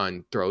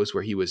on throws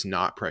where he was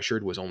not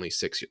pressured was only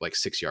 6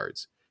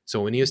 yards.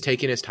 So when he was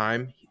taking his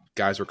time,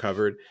 guys were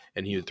covered,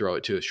 and he would throw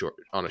it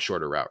on a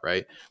shorter route.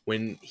 Right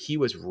when he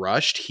was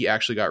rushed, he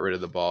actually got rid of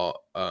the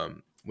ball.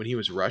 When he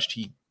was rushed,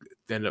 he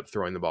ended up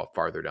throwing the ball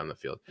farther down the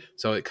field.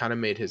 So it kind of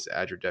made his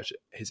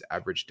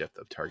average depth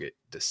of target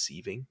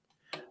deceiving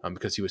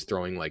because he was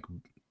throwing like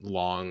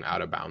long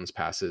out of bounds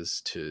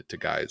passes to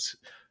guys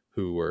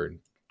who were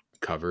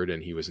covered,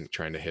 and he wasn't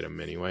trying to hit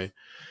them anyway.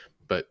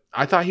 But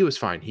I thought he was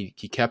fine. He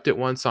kept it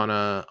once on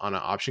an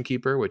option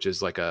keeper, which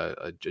is like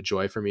a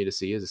joy for me to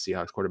see as a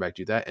Seahawks quarterback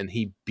do that. And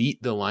he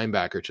beat the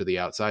linebacker to the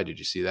outside. Did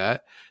you see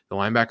that? The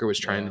linebacker was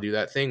trying to do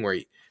that thing where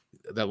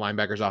that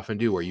linebackers often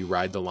do, where you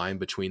ride the line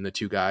between the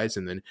two guys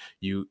and then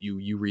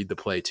you read the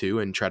play too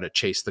and try to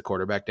chase the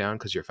quarterback down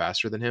because you're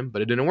faster than him.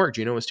 But it didn't work.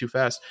 Geno was too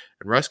fast,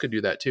 and Russ could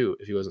do that too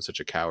if he wasn't such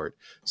a coward.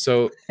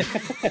 So,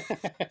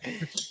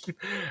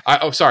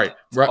 sorry,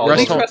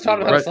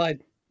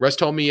 Russ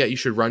told me you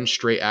should run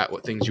straight at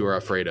what things you are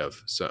afraid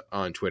of. So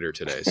on Twitter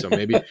today. So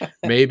maybe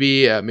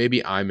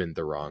I'm in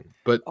the wrong.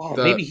 But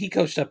maybe he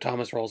coached up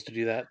Thomas Rawls to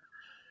do that.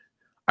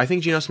 I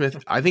think Geno Smith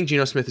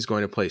is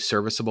going to play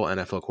serviceable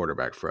NFL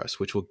quarterback for us,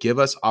 which will give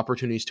us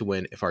opportunities to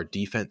win if our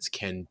defense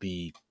can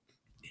be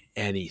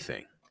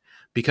anything.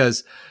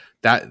 Because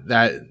that's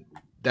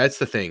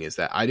the thing, is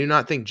that I do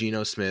not think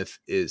Geno Smith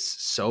is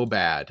so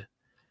bad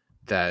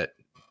that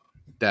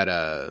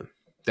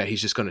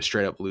he's just going to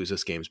straight up lose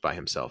us games by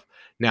himself.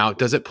 Now,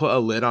 does it put a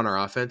lid on our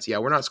offense? Yeah,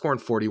 we're not scoring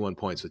 41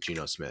 points with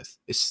Geno Smith.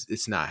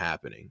 It's not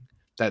happening.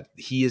 That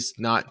he is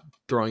not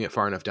throwing it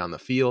far enough down the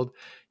field.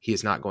 He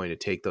is not going to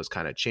take those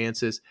kind of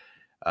chances.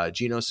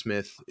 Geno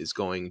Smith is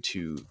going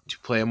to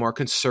play a more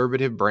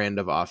conservative brand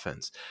of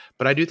offense.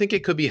 But I do think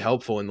it could be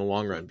helpful in the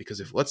long run, because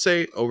if, let's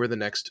say, over the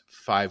next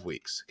 5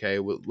 weeks, okay,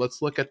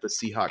 let's look at the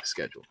Seahawks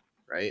schedule,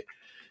 right?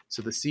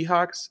 So the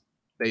Seahawks,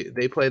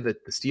 they play the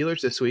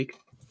Steelers this week,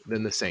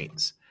 then the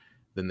Saints,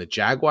 then the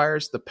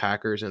Jaguars, the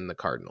Packers, and the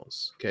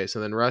Cardinals. Okay, so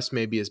then Russ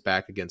maybe is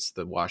back against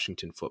the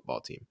Washington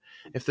football team.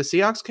 If the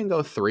Seahawks can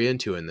go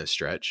 3-2 in this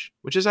stretch,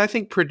 which is, I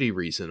think, pretty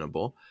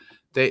reasonable,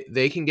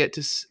 they can get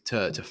to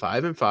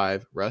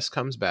 5-5. Russ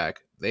comes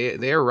back.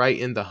 They are right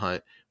in the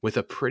hunt with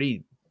a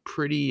pretty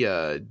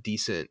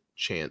decent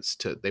chance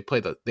to.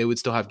 They would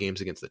still have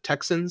games against the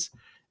Texans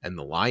and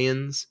the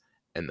Lions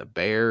and the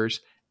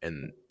Bears,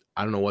 and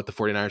I don't know what the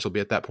 49ers will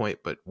be at that point,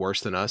 but worse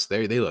than us.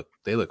 They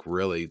look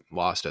really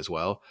lost as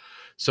well.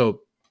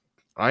 So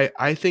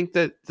I think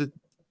that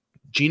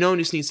Geno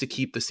just needs to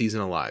keep the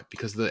season alive,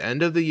 because the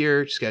end of the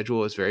year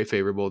schedule is very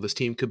favorable. This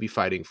team could be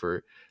fighting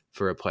for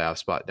a playoff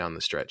spot down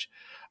the stretch.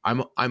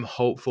 I'm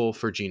hopeful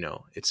for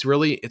Geno.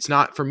 It's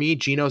not, for me,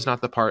 Geno's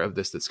not the part of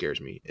this that scares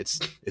me. It's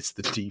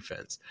the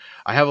defense.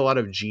 I have a lot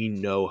of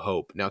Geno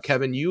hope. Now,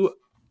 Kevin, you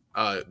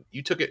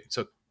took it.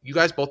 So you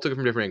guys both took it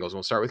from different angles.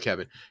 We'll start with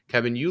Kevin.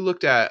 Kevin, you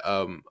looked at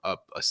a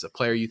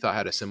player you thought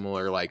had a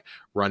similar like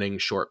running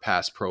short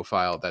pass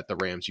profile that the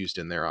Rams used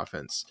in their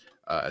offense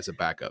as a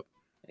backup.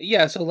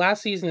 Yeah, so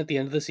last season, at the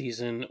end of the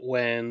season,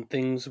 when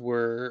things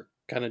were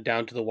kind of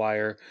down to the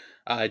wire,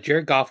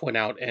 Jared Goff went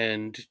out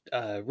and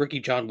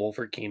rookie John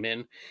Wolford came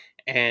in,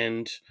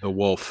 and the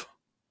Wolf.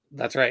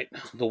 That's right,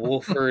 the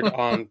Wolford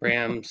on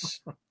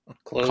Rams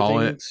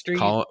clothing street.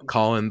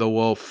 Calling the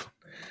Wolf.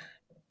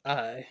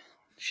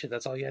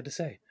 That's all you had to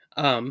say.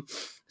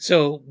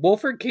 So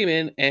Wolford came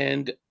in,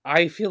 and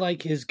I feel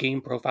like his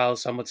game profile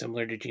is somewhat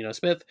similar to Geno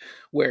Smith,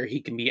 where he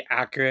can be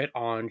accurate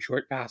on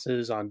short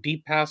passes, on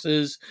deep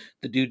passes.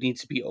 The dude needs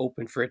to be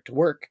open for it to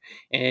work,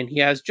 and he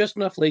has just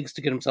enough legs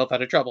to get himself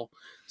out of trouble.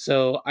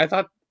 So I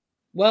thought,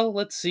 well,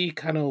 let's see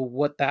kind of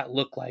what that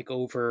looked like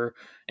over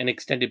an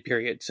extended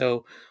period.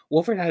 So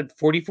Wolford had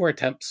 44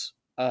 attempts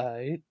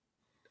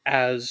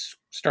as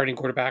starting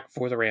quarterback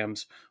for the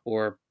Rams,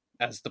 or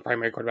as the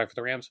primary quarterback for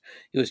the Rams.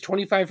 He was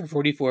 25 for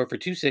 44 for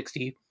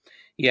 260.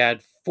 He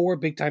had 4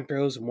 big-time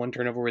throws and 1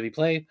 turnover-worthy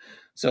play.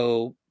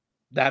 So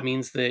that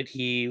means that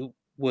he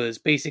was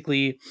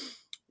basically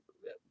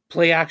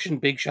play-action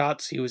big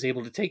shots. He was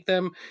able to take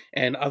them,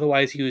 and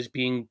otherwise he was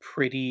being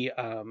pretty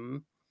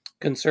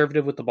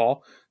conservative with the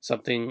ball.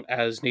 Something,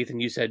 as Nathan,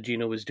 you said,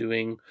 Geno was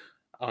doing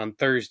on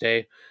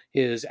Thursday.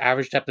 His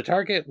average depth of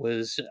target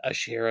was a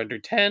share under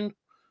 10,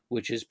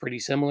 which is pretty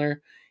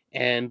similar.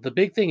 And the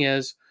big thing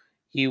is,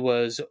 he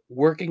was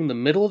working the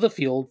middle of the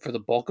field for the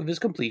bulk of his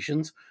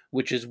completions,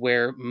 which is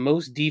where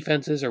most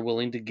defenses are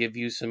willing to give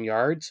you some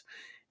yards.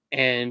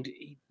 And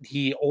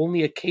he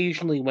only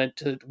occasionally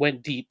went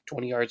deep,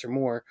 20 yards or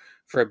more,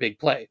 for a big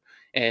play.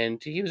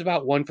 And he was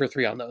about 1 for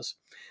 3 on those.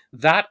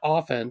 That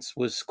offense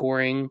was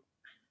scoring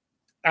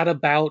at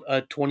about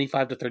a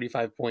 25 to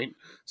 35 point.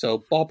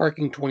 So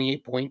ballparking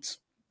 28 points.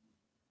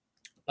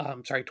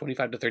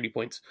 25 to 30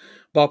 points.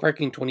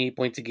 Ballparking 28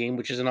 points a game,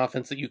 which is an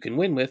offense that you can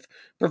win with,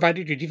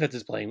 provided your defense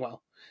is playing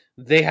well.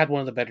 They had one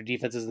of the better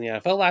defenses in the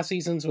NFL last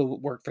season, so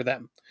it worked for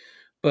them.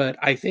 But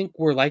I think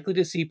we're likely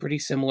to see pretty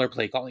similar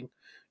play calling.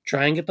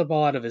 Try and get the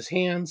ball out of his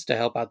hands to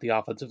help out the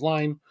offensive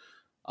line.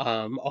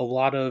 A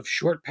lot of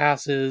short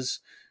passes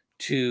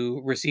to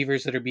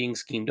receivers that are being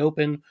schemed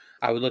open.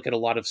 I would look at a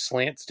lot of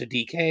slants to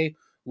DK,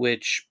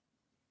 which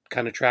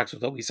kind of tracks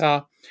with what we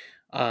saw.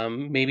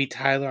 Maybe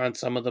Tyler on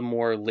some of the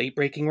more late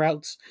breaking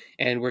routes,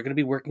 and we're going to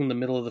be working the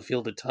middle of the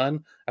field a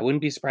ton. I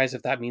wouldn't be surprised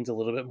if that means a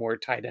little bit more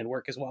tight end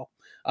work as well,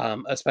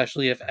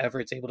 especially if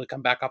Everett's able to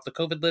come back off the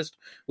COVID list,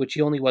 which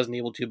he only wasn't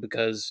able to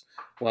because,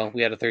 well,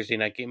 we had a Thursday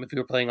night game. If we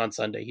were playing on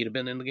Sunday, he'd have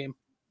been in the game.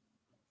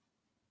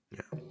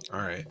 Yeah. All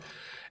right.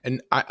 And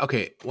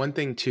one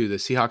thing too, the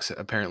Seahawks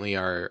apparently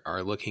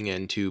are looking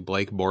into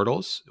Blake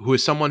Bortles, who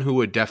is someone who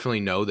would definitely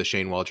know the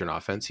Shane Waldron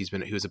offense.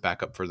 He was a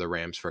backup for the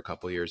Rams for a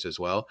couple of years as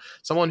well.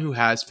 Someone who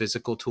has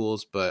physical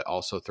tools, but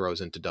also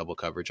throws into double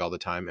coverage all the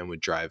time and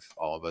would drive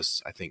all of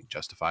us, I think,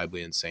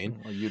 justifiably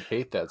insane. Well, you'd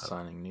hate that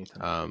signing,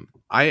 Nathan.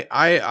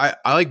 I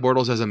like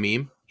Bortles as a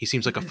meme. He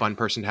seems like a fun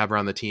person to have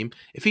around the team.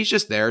 If he's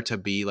just there to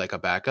be like a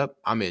backup,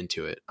 I'm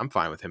into it. I'm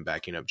fine with him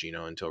backing up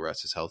Geno until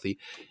Russ is healthy.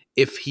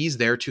 If he's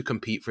there to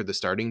compete for the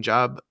starting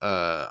job,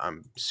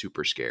 I'm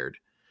super scared.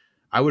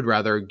 I would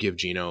rather give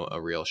Geno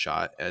a real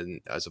shot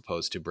as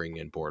opposed to bring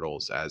in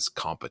Bortles as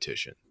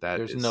competition.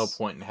 There's no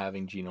point in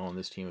having Geno on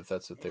this team if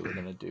that's what they were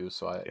going to do.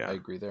 So I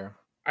agree there.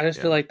 I just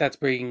feel like that's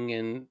bringing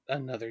in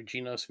another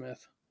Geno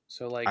Smith.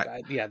 So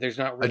there's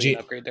not really an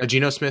upgrade there. A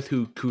Geno Smith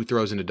who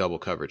throws into double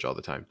coverage all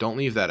the time. Don't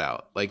leave that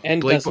out.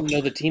 And doesn't know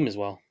the team as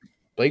well.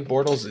 Blake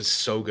Bortles is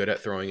so good at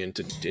throwing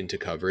into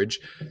coverage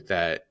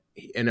that,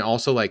 and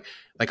also my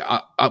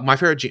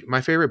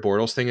favorite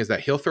Bortles thing is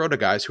that he'll throw to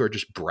guys who are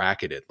just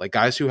bracketed, like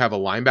guys who have a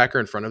linebacker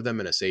in front of them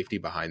and a safety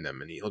behind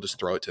them, and he'll just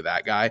throw it to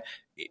that guy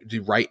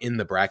right in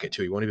the bracket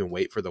too. He won't even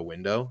wait for the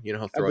window.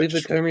 He'll throw. I believe the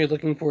term you're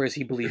looking for is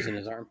he believes in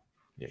his arm.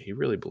 Yeah, he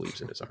really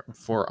believes in his arm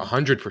for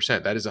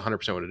 100%. That is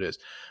 100% what it is.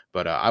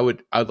 But I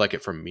would like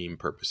it for meme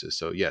purposes.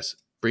 So yes,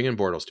 bring in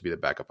Bortles to be the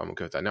backup. I'm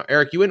okay with that. Now,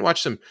 Eric, you went and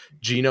watched some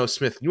Geno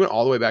Smith. You went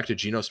all the way back to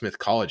Geno Smith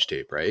college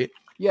tape, right?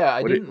 Yeah,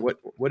 I did.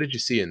 What did you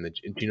see in the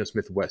Geno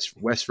Smith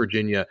West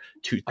Virginia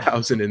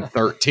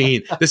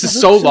 2013? This is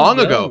so long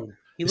ago.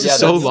 This is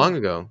so long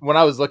ago. When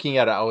I was looking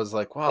at it, I was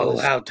like, "Wow,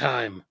 how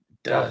time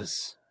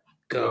does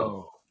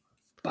go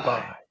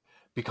by."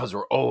 Because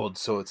we're old,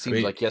 so it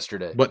seems like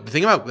yesterday. But the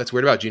thing that's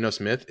weird about Geno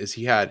Smith is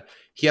he had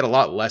a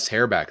lot less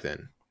hair back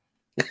then.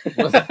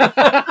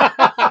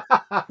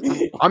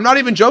 I'm not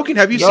even joking.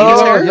 Have you seen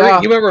his hair?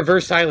 Yeah. You went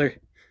reverse Tyler.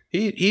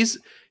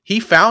 He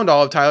found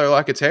all of Tyler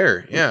Lockett's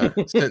hair. Yeah,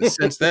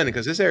 since then,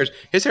 because his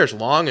hair's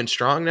long and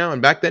strong now,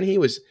 and back then he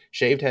was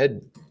shaved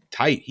head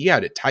tight. He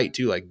had it tight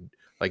too, like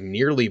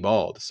nearly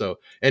bald. So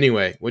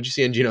anyway, what'd you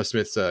see in Geno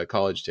Smith's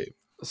college tape?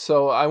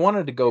 So I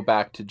wanted to go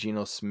back to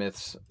Geno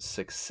Smith's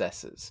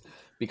successes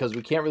because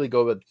we can't really go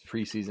about the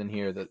preseason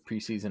here. That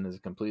preseason is a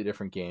completely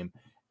different game.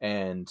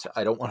 And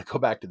I don't want to go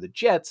back to the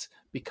Jets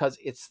because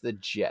it's the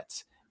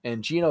Jets.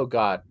 And Geno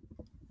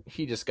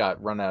just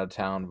got run out of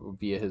town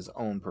via his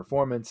own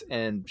performance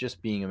and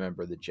just being a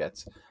member of the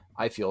Jets.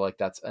 I feel like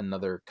that's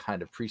another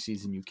kind of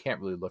preseason you can't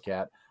really look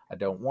at. I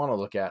don't want to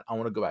look at. I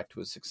want to go back to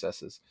his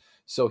successes.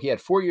 So he had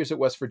 4 years at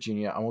West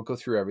Virginia. I won't go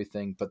through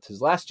everything, but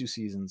his last 2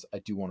 seasons I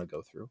do want to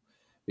go through.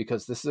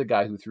 Because this is a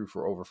guy who threw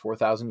for over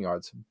 4,000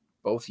 yards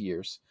both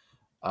years.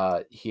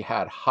 He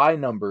had high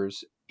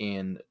numbers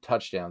in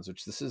touchdowns,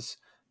 which this is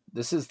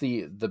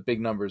the big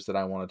numbers that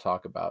I want to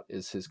talk about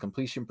is his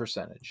completion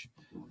percentage.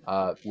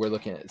 We're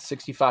looking at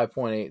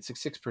 65.8,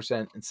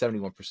 66%, and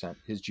 71%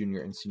 his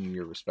junior and senior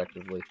year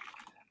respectively.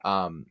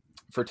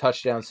 For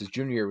touchdowns, his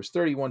junior year was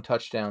 31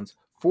 touchdowns,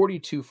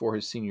 42 for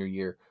his senior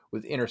year,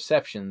 with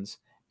interceptions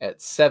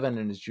at 7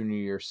 in his junior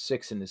year,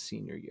 6 in his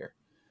senior year.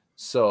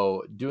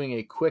 So doing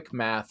a quick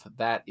math,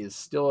 that is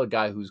still a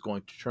guy who's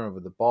going to turn over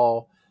the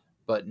ball,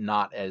 but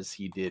not as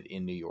he did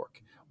in New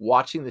York.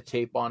 Watching the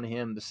tape on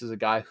him, this is a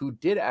guy who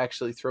did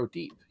actually throw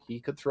deep. He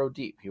could throw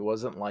deep. He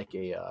wasn't like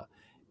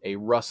a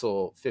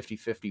Russell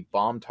 50-50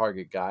 bomb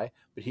target guy,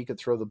 but he could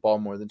throw the ball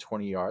more than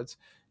 20 yards.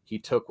 He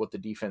took what the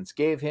defense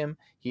gave him.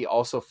 He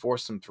also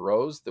forced some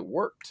throws that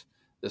worked.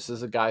 This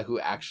is a guy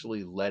who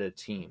actually led a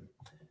team.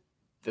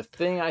 The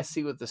thing I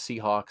see with the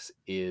Seahawks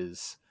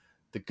is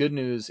the good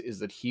news is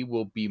that he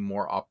will be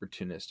more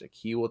opportunistic.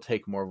 He will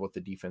take more of what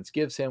the defense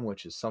gives him,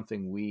 which is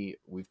something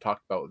we've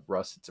talked about with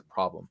Russ. It's a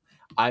problem.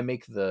 I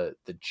make the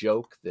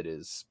joke that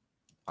is,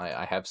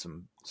 I have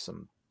some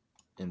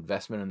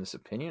investment in this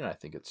opinion. I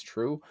think it's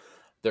true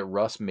that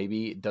Russ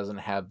maybe doesn't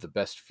have the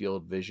best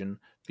field vision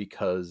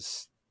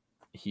because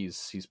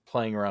he's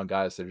playing around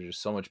guys that are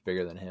just so much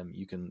bigger than him.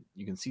 You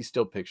can see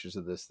still pictures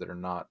of this that are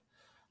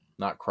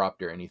not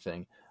cropped or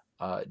anything.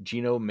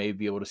 Geno may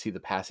be able to see the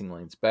passing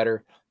lanes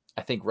better.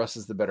 I think Russ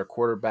is the better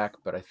quarterback,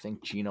 but I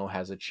think Geno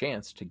has a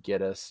chance to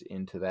get us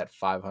into that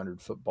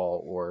 500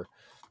 football or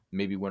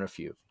maybe win a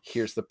few.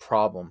 Here's the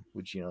problem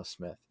with Geno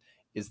Smith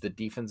is the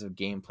defensive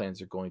game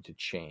plans are going to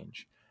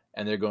change,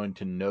 and they're going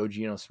to know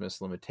Geno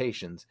Smith's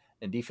limitations,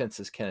 and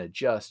defenses can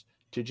adjust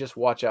to just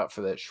watch out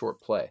for that short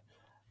play.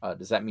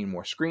 Does that mean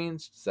more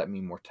screens? Does that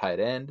mean more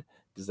tight end?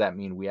 Does that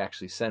mean we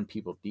actually send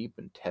people deep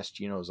and test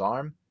Geno's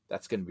arm?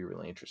 That's going to be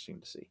really interesting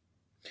to see.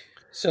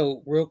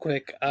 So, real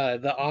quick,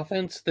 the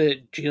offense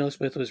that Geno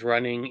Smith was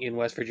running in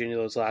West Virginia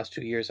those last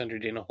 2 years under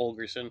Dana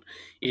Holgorsen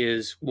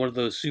is one of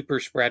those super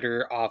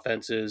spreader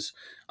offenses.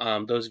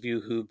 Those of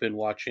you who've been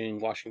watching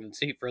Washington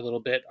State for a little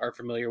bit are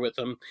familiar with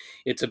them.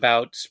 It's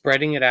about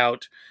spreading it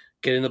out,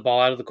 getting the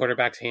ball out of the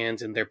quarterback's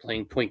hands, and they're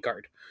playing point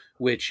guard,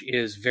 which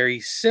is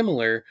very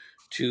similar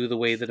to the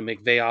way that a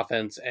McVay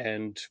offense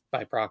and,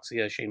 by proxy,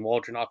 a Shane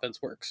Waldron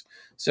offense works.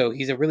 So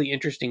he's a really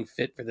interesting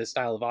fit for this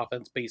style of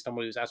offense based on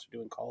what he was asked to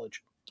do in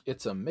college.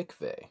 It's a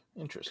McVay.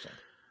 Interesting.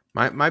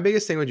 My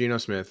biggest thing with Geno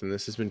Smith, and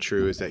this has been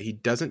true, is that he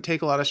doesn't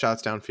take a lot of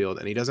shots downfield,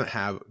 and he doesn't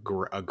have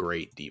a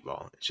great deep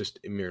ball. It's just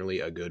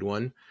merely a good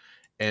one.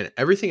 And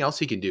everything else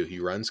he can do, he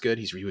runs good.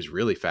 He was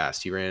really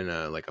fast. He ran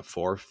like a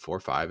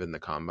 4.45 in the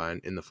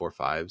combine, in the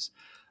 4.5s.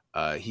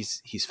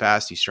 He's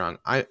fast. He's strong.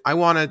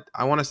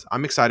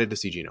 I'm excited to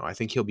see Geno. I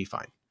think he'll be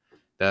fine.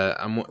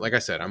 Like I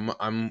said,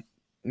 I'm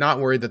not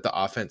worried that the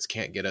offense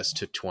can't get us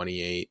to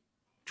 28,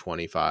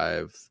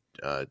 25.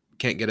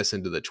 Can't get us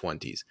into the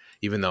 20s,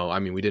 even though, I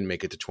mean, we didn't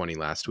make it to 20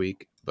 last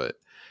week, but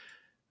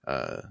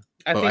I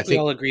think we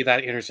all agree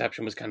that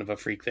interception was kind of a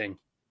freak thing.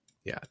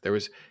 Yeah,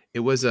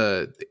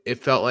 it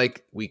felt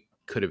like we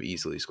could have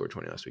easily scored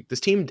 20 last week. This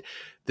team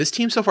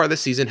so far this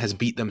season has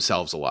beat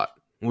themselves a lot.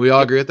 We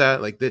all agree with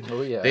that. Like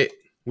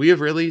we have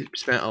really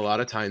spent a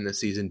lot of time this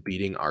season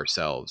beating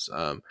ourselves.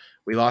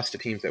 We lost to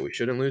teams that we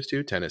shouldn't lose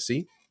to,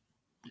 Tennessee.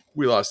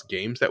 We lost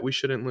games that we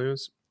shouldn't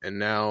lose, and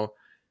now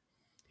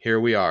here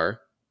we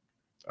are,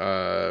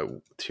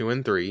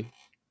 2-3,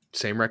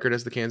 same record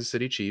as the Kansas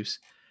City Chiefs,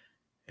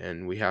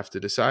 and we have to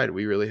decide.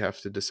 We really have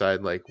to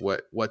decide, like,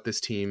 what this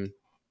team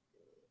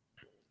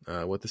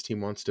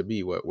wants to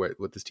be,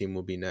 what this team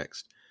will be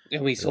next.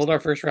 And we sold our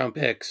first round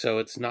pick, so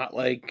it's not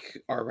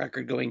like our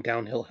record going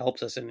downhill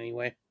helps us in any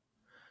way.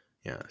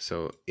 Yeah,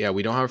 so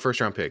we don't have a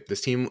first round pick.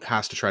 This team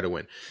has to try to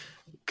win.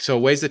 So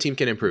ways the team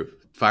can improve: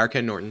 fire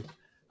Ken Norton,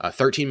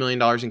 $13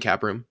 million in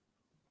cap room.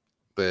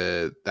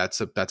 But that's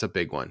a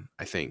big one.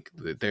 I think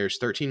there's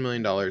 $13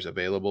 million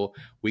available.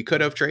 We could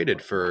have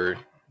traded for.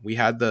 We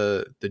had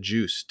the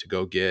juice to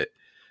go get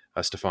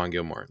Stephon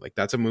Gilmore. Like,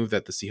 that's a move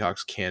that the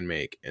Seahawks can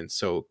make. And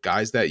so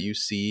guys that you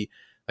see,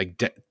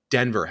 like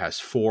Denver has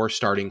 4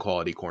 starting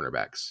quality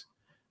cornerbacks.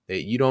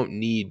 You don't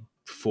need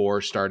 4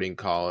 starting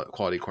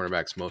quality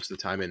cornerbacks most of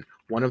the time. And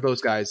one of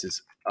those guys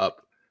is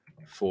up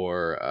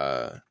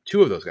for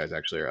 2 of those guys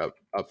actually are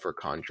up for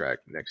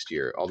contract next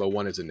year. Although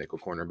one is a nickel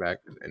cornerback,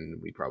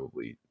 and we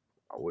probably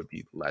would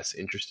be less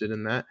interested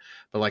in that.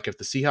 But like, if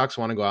the Seahawks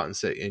want to go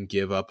out and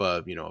give up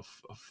a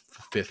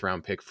 5th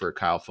round pick for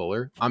Kyle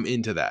Fuller, I'm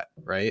into that,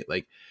 right?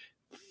 Like,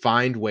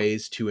 find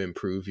ways to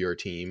improve your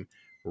team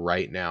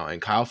right now.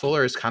 And Kyle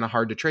Fuller is kind of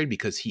hard to trade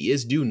because he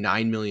is due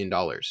 $9 million,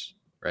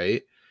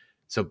 right?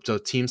 So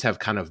teams have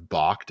kind of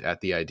balked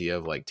at the idea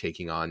of like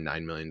taking on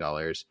 $9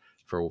 million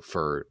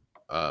for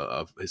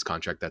of his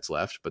contract that's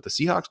left. But the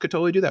Seahawks could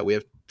totally do that. We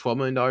have $12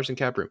 million in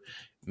cap room.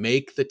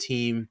 Make the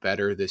team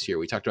better this year.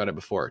 We talked about it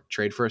before.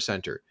 Trade for a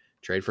center.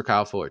 Trade for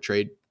Kyle Fuller.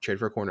 Trade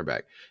for a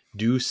cornerback.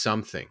 Do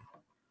something.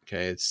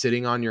 Okay,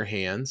 sitting on your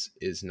hands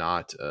is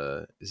not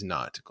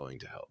going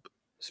to help.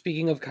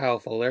 Speaking of Kyle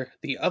Fuller,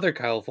 the other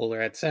Kyle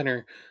Fuller at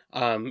center,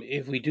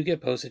 if we do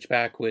get Postage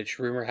back, which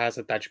rumor has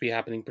it that should be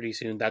happening pretty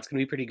soon, that's going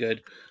to be pretty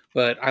good.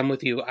 But I'm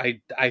with you.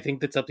 I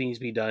think that something needs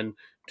to be done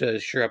to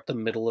shore up the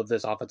middle of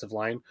this offensive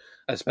line,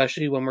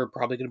 especially when we're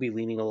probably going to be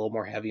leaning a little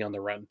more heavy on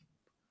the run.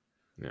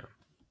 Yeah,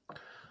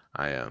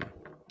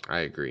 I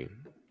agree.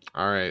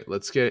 All right,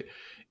 let's get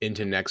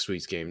into next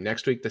week's game.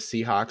 Next week, the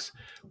Seahawks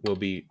will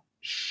be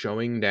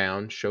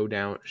showdown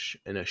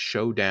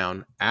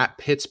at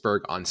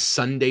Pittsburgh on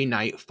Sunday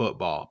Night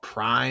Football,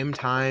 prime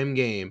time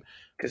game.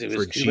 Because it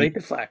was too late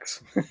to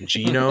flex.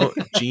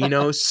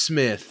 Geno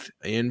Smith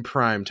in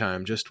prime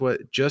time. Just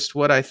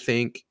what I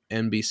think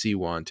NBC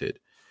wanted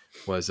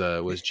was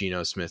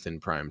Geno Smith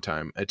in prime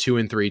time. A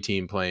 2-3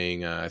 team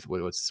playing.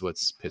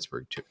 What's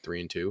Pittsburgh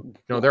 3-2?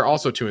 No, they're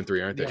also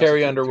 2-3, aren't they?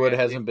 Carrie Underwood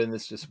hasn't been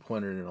this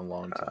disappointed in a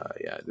long time.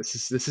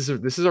 This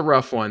is a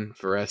rough one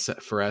for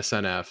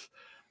SNF.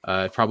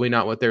 Probably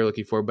not what they're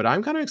looking for, but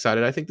I'm kind of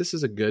excited. I think this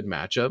is a good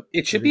matchup.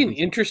 It should be an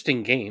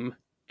interesting game.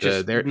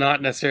 Just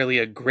not necessarily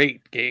a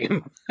great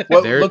game.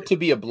 What looked to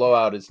be a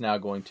blowout is now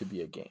going to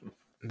be a game.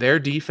 Their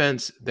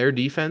defense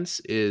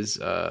is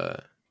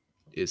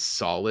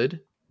solid.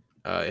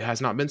 It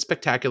has not been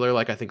spectacular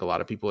like I think a lot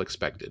of people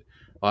expected.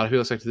 A lot of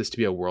people expected this to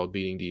be a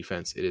world-beating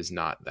defense. It is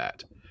not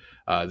that.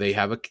 They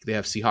have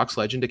Seahawks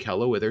legend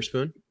Akella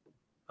Witherspoon.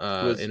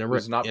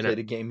 Who's not played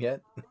a game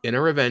yet. In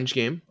a revenge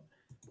game.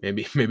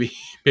 Maybe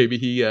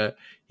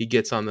he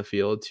gets on the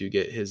field to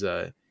get his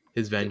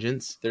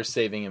vengeance. They're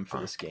saving him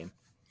for this game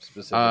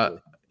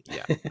specifically.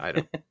 I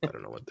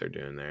don't know what they're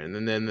doing there.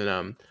 And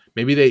then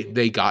maybe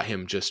they got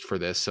him just for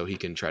this so he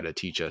can try to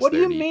teach us. What do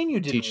you mean you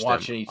didn't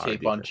watch any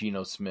tape on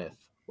Geno Smith?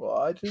 Well,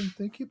 I didn't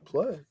think he'd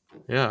play.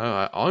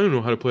 Yeah, I don't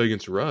know how to play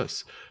against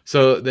Russ.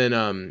 So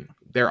then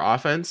their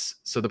offense.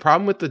 So the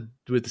problem with the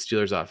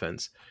Steelers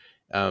offense,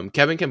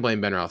 Kevin can blame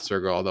Ben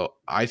Roethlisberger, although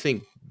I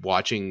think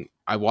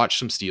I watched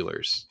some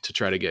Steelers to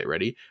try to get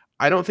ready.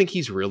 I don't think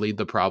he's really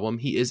the problem.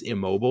 He is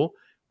immobile,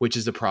 which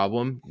is a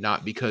problem,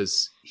 not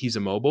because he's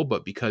immobile,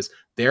 but because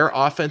their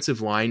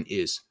offensive line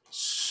is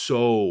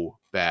so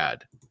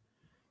bad.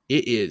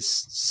 It is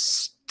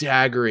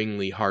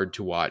staggeringly hard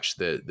to watch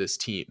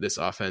this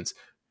offense.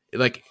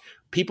 Like,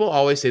 people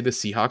always say the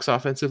Seahawks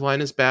offensive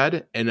line is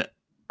bad, and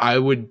I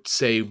would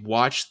say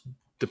watch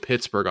the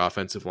Pittsburgh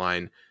offensive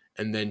line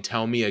and then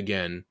tell me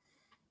again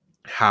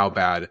how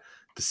bad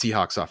the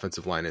Seahawks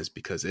offensive line is,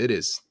 because it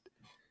is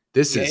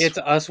This Yeah, is it's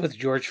us with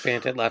George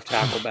Fant at left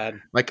tackle bad.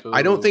 like Oof.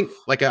 I don't think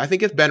like I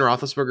think if Ben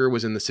Roethlisberger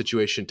was in the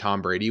situation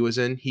Tom Brady was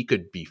in,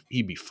 he'd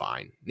be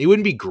fine. He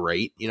wouldn't be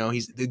great, you know.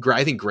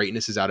 I think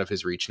greatness is out of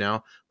his reach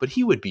now, but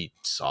he would be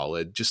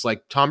solid, just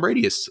like Tom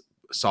Brady is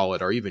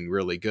solid or even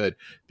really good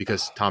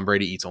because Tom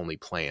Brady eats only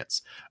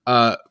plants.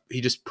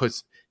 He just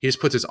puts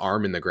his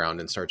arm in the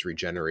ground and starts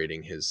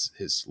regenerating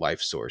his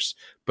life source.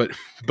 But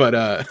but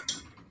uh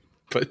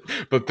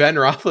but Ben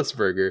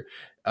Roethlisberger,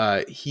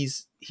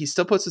 he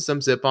still puts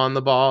some zip on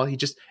the ball. He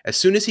just as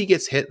soon as he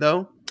gets hit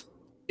though,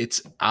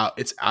 it's out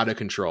of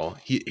control.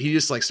 He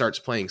just like starts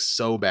playing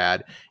so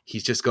bad. He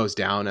just goes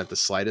down at the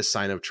slightest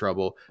sign of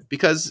trouble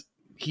because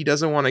he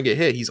doesn't want to get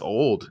hit. He's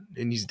old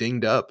and he's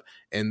dinged up,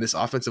 and this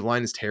offensive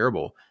line is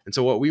terrible. And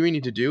so what we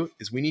need to do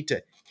is we need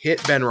to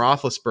hit Ben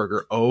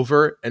Roethlisberger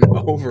over and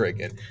over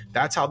again.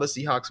 That's how the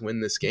Seahawks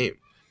win this game.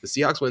 The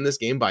Seahawks win this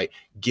game by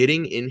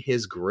getting in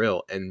his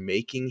grill and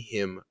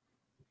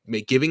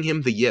giving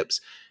him the yips.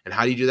 And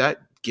how do you do that?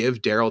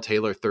 Give Darrell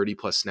Taylor 30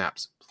 plus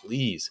snaps,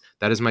 please.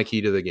 That is my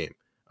key to the game.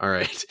 All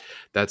right,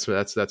 that's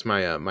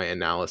my my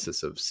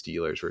analysis of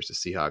Steelers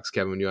versus Seahawks.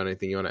 Kevin, do you want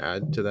anything you want to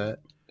add to that?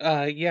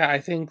 Yeah,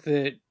 I think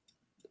that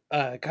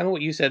kind of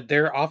what you said.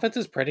 Their offense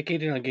is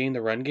predicated on getting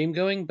the run game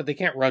going, but they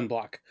can't run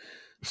block.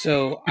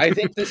 So I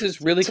think this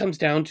is really comes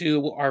down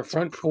to our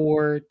front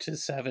 4 to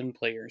 7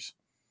 players.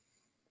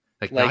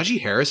 Like Najee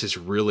Harris is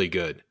really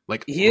good.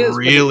 Like He is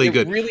really but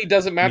it good. really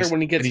doesn't matter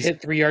when he gets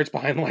hit 3 yards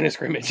behind the line of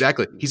scrimmage.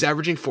 Exactly. He's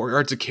averaging 4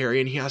 yards a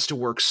carry, and he has to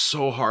work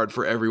so hard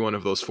for every one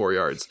of those 4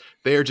 yards.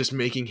 They are just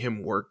making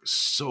him work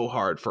so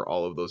hard for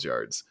all of those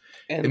yards.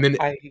 And then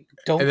I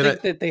don't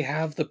think that they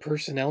have the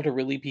personnel to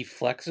really be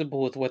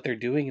flexible with what they're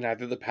doing in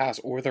either the pass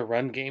or the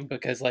run game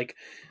because like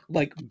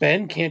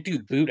Ben can't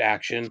do boot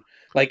action.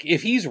 Like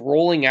if he's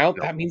rolling out,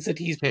 that means that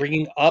he's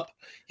bringing up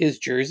his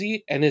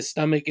jersey and his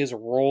stomach is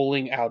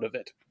rolling out of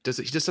it. He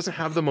just doesn't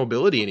have the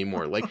mobility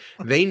anymore. Like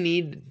they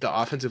need the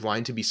offensive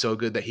line to be so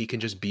good that he can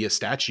just be a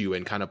statue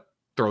and kind of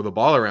throw the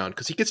ball around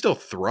because he can still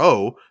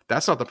throw.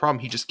 That's not the problem.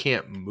 He just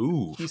can't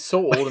move. He's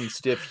so old and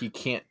stiff he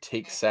can't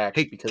take sacks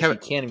because Kevin,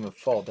 he can't even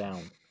fall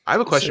down. I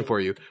have a question for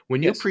you.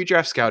 When you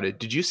pre-draft scouted,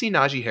 did you see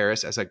Najee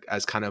Harris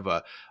as kind of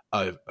a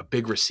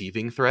big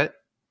receiving threat?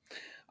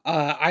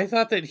 I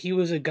thought that he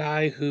was a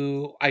guy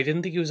who I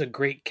didn't think he was a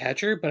great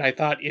catcher, but I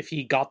thought if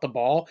he got the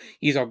ball,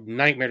 he's a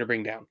nightmare to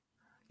bring down.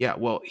 Yeah,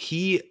 well,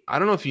 I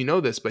don't know if you know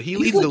this, but he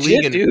leads the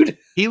league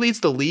he leads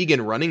the league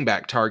in running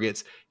back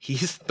targets.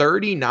 He's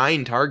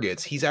 39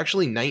 targets. He's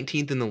actually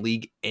 19th in the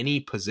league any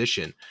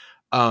position.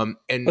 But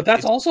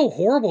that's also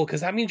horrible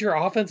because that means your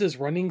offense is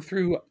running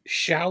through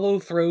shallow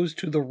throws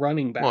to the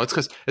running back. Well, it's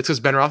because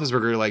Ben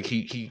Roethlisberger, like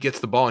he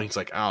gets the ball and he's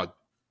like, oh,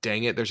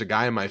 dang it, there's a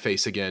guy in my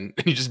face again,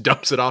 and he just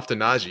dumps it off to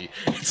Najee.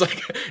 It's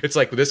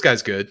like this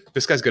guy's good.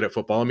 This guy's good at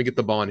football. Let me get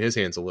the ball in his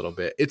hands a little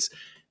bit.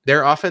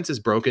 Their offense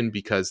is broken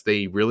because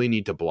they really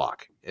need to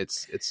block.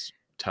 It's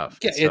tough.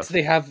 Yeah, it's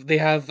tough. They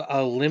have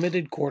a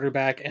limited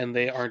quarterback and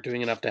they aren't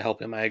doing enough to help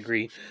him. I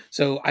agree.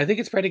 So I think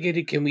it's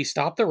predicated: can we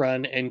stop the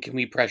run and can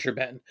we pressure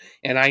Ben?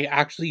 And I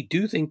actually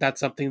do think that's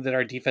something that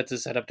our defense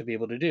is set up to be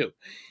able to do.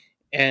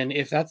 And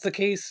if that's the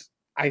case,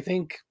 I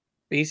think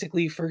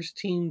basically first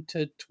team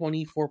to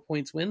 24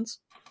 points wins.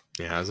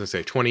 Yeah, I was going to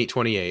say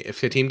 28.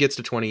 If the team gets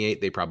to 28,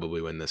 they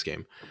probably win this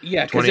game.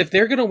 Yeah, because if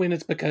they're going to win,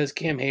 it's because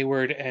Cam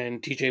Hayward and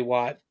TJ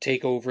Watt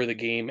take over the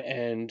game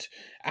and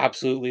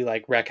absolutely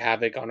like wreak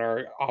havoc on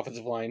our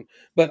offensive line.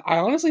 But I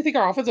honestly think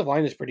our offensive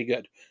line is pretty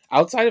good.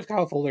 Outside of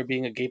Kyle Fuller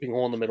being a gaping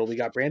hole in the middle, we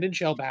got Brandon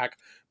Shell back.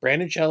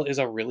 Brandon Shell is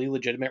a really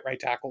legitimate right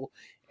tackle.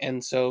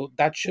 And so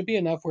that should be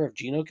enough where if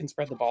Geno can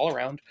spread the ball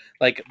around,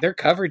 like their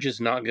coverage is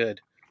not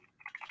good.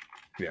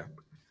 Yeah.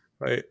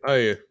 I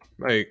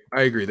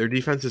agree. Their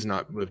defense has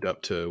not lived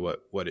up to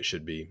what it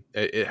should be.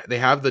 They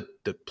have the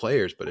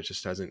players, but it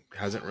just hasn't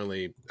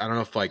really. I don't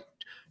know if like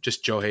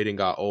just Joe Hayden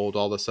got old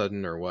all of a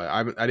sudden or what.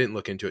 I didn't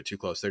look into it too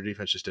close. Their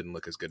defense just didn't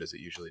look as good as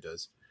it usually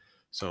does.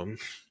 So,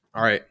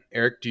 all right,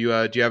 Eric, do you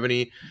have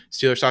any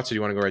Steelers thoughts, or do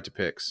you want to go right to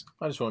picks?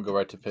 I just want to go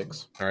right to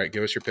picks. All right,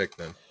 give us your pick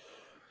then.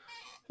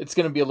 It's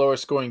going to be a lower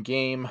scoring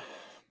game.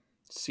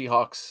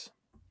 Seahawks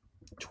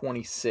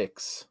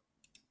 26.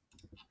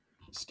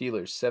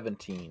 Steelers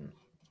 17.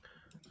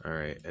 All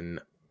right, and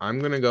I'm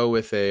gonna go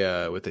with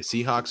a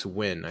Seahawks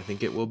win. I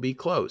think it will be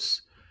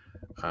close.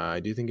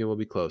 I do think it will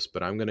be close,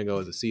 but I'm gonna go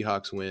with a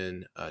Seahawks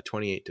win,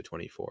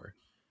 28-24.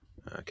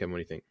 Kevin, what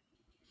do you think?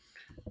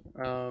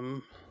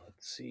 Let's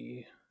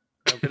see.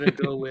 I'm gonna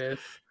go with.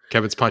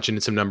 Kevin's punching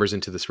some numbers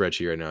into the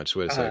spreadsheet right now. Just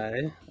wait a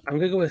second. I'm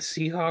gonna go with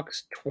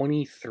Seahawks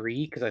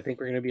 23 because I think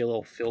we're gonna be a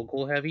little field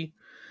goal heavy.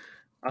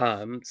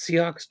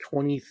 Seahawks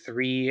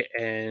 23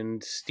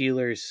 and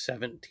Steelers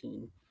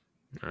 17.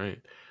 All right.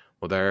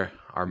 Well, there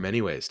are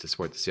many ways to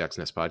support the Seahawks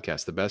Nest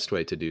podcast. The best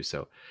way to do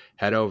so,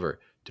 head over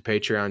to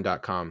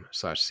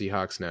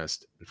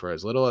patreon.com/SeahawksNest. And for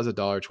as little as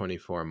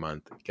 $1.24 a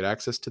month, get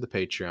access to the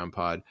Patreon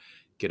pod,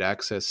 get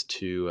access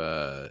to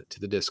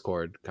the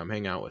Discord. Come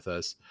hang out with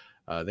us.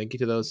 Thank you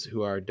to those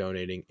who are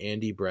donating: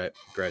 Andy, Brett,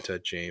 Greta,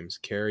 James,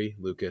 Carrie,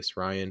 Lucas,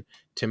 Ryan,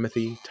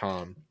 Timothy,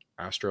 Tom,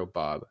 Astro,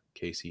 Bob,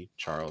 Casey,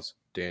 Charles,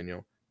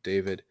 Daniel,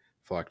 David,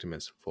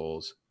 Philoctimus,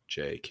 Foles,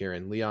 Jay,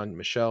 Kieran, Leon,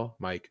 Michelle,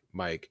 Mike,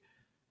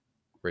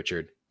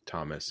 Richard,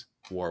 Thomas,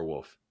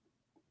 Warwolf,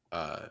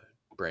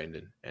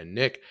 Brandon, and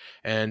Nick.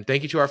 And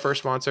thank you to our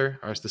first sponsor.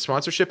 The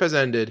sponsorship has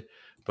ended,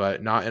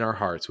 but not in our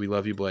hearts. We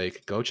love you,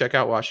 Blake. Go check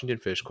out Washington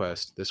Fish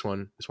Quest. This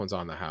one's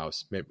on the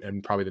house,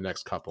 and probably the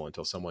next couple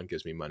until someone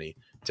gives me money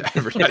to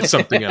advertise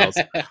something else.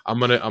 I'm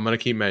gonna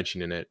keep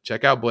mentioning it.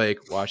 Check out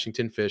Blake,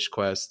 Washington Fish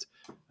Quest,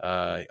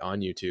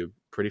 on YouTube.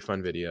 Pretty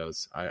fun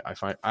videos.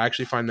 I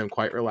actually find them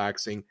quite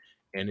relaxing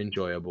and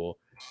enjoyable.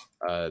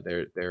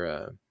 They're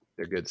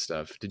good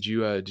stuff. Did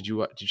you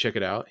check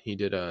it out? He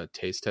did a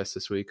taste test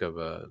this week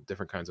of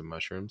different kinds of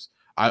mushrooms.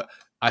 I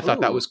thought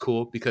that was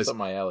cool because that's up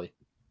my alley.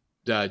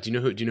 Do you know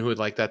who would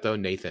like that though?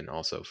 Nathan,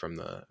 also from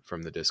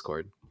the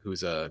Discord,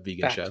 who's a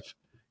vegan chef.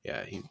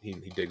 Yeah,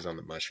 he digs on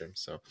the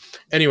mushrooms. So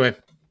anyway,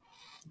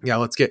 yeah,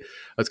 let's get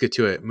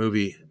to it.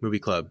 Movie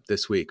club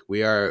this week.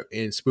 We are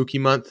in spooky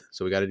month,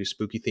 so we got to do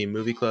spooky themed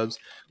movie clubs.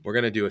 We're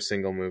gonna do a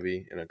single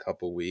movie in a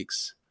couple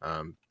weeks.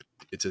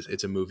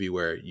 It's a movie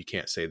where you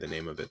can't say the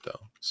name of it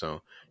though,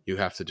 so you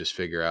have to just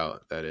figure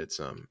out that it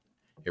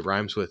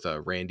rhymes with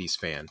Randy's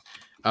fan.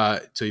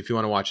 So if you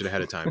want to watch it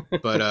ahead of time,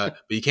 but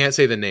you can't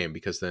say the name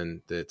because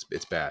then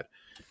it's bad.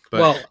 But,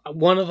 well,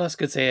 one of us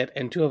could say it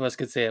and two of us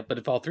could say it, but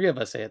if all three of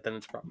us say it, then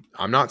it's a problem.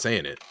 I'm not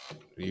saying it.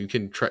 You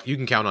can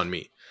count on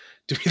me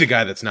to be the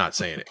guy that's not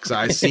saying it because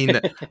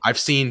I've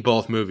seen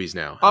both movies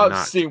now.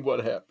 I've seen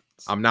what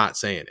happens. I'm not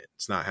saying it.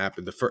 It's not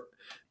happened.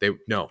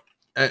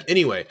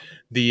 Anyway,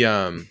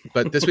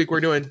 but this week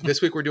we're doing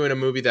a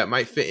movie that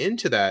might fit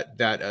into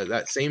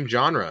that same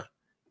genre.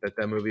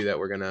 That movie that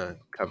we're gonna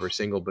cover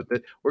single, but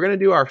we're gonna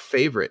do our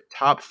favorite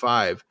top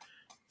fave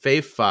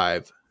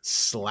 5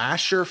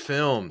 slasher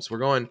films. We're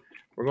going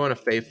to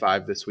Fave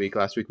 5 this week.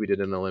 Last week we did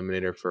an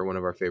eliminator for one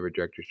of our favorite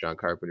directors, John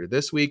Carpenter.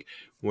 This week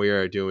we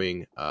are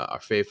doing our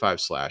Fave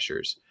 5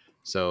 slashers.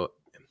 So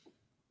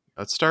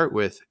let's start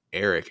with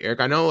Eric. Eric,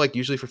 I know like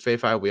usually for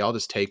Fave 5 we all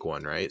just take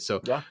one, right? So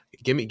yeah.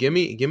 Give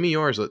me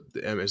yours.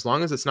 As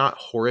long as it's not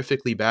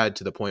horrifically bad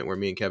to the point where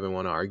me and Kevin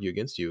want to argue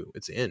against you,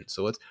 it's in.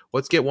 So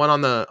let's get one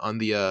on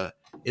the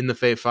in the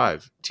Fave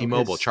 5.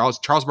 T-Mobile. Okay.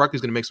 Charles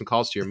Barkley's going to make some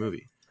calls to your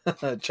movie.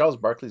 Charles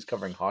Barkley's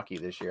covering hockey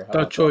this year.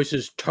 That choice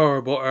is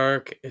terrible,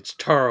 Eric. It's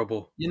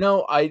terrible. You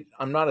know,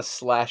 I'm not a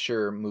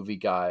slasher movie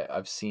guy.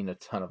 I've seen a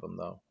ton of them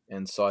though,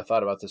 and so I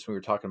thought about this when we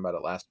were talking about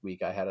it last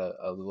week. I had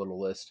a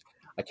little list.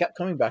 I kept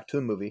coming back to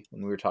the movie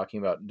when we were talking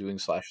about doing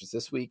slashers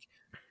this week.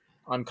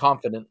 I'm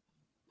confident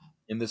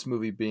in this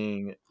movie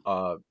being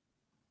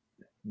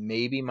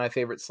maybe my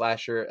favorite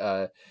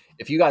slasher.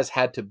 If you guys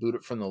had to boot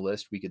it from the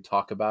list, we could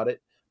talk about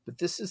it. But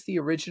this is the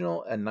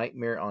original A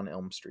Nightmare on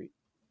Elm Street.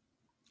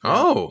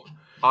 Oh,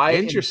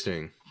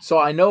 interesting. So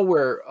I know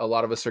where a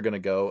lot of us are going to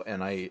go,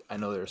 and I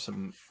know there are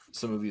some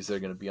movies that are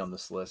going to be on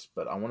this list,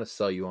 but I want to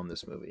sell you on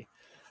this movie.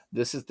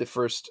 This is the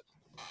first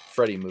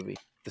Freddy movie.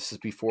 This is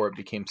before it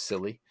became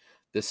silly.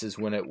 This is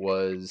when it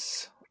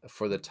was,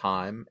 for the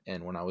time,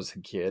 and when I was a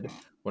kid,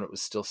 when it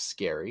was still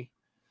scary.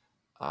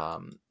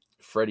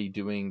 Freddy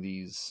doing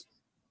these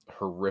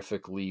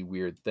horrifically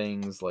weird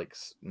things, like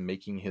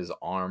making his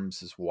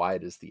arms as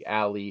wide as the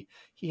alley.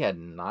 He had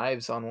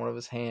knives on one of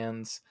his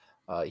hands.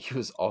 He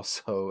was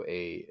also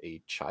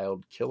a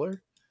child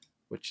killer,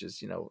 which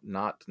is,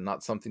 not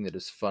something that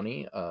is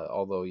funny.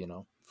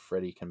 Although,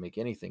 Freddy can make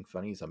anything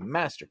funny. He's a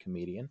master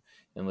comedian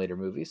in later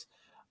movies.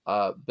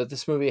 But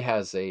this movie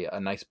has a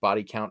nice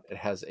body count. It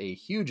has a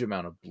huge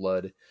amount of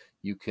blood.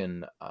 You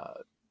can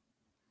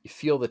you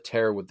feel the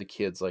terror with the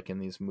kids, like in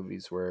these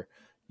movies where,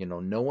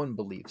 no one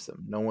believes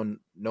them. No one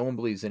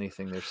believes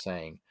anything they're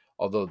saying.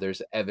 Although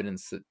there's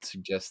evidence that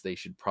suggests they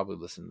should probably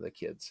listen to the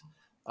kids.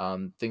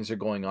 Things are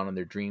going on in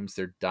their dreams.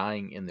 They're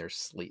dying in their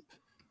sleep.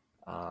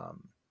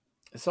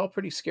 It's all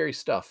pretty scary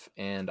stuff.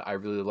 And I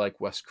really like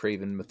Wes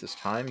Craven at this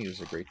time. He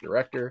was a great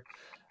director.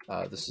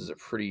 This is a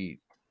pretty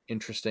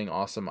interesting,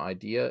 awesome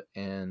idea.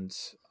 And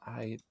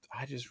I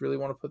just really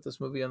want to put this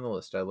movie on the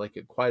list. I like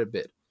it quite a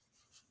bit.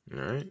 All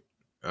right.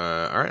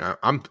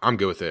 I'm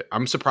good with it.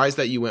 I'm surprised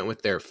that you went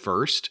with there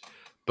first,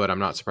 but I'm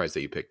not surprised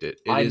that you picked it.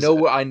 I know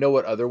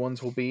what other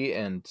ones will be,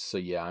 and so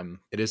yeah,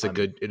 It is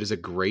a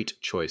great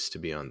choice to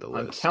be on the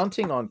list. I'm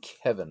counting on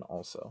Kevin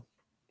also.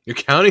 You're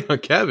counting on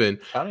Kevin.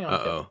 Counting on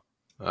Kevin.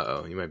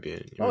 Uh-oh. You might be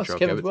in trouble.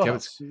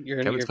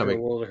 You're coming. For a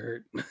world of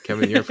hurt.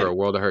 Kevin, you're in for a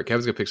world of hurt.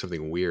 Kevin's gonna pick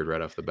something weird right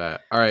off the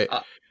bat. All right.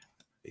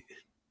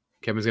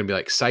 Kevin's gonna be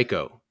like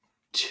Psycho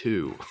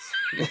 2.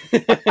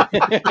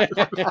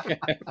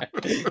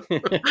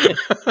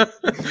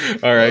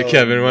 All right,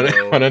 Kevin, why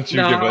don't you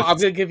give us... I'm going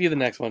to give you the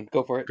next one.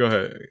 Go for it. Go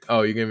ahead.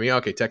 Oh, you give me?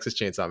 Okay, Texas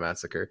Chainsaw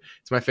Massacre.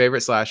 It's my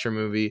favorite slasher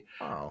movie.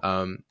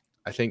 Oh.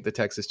 I think the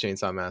Texas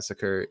Chainsaw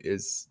Massacre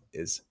is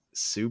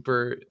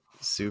super,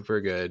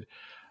 super good.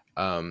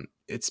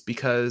 It's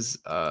because,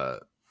 I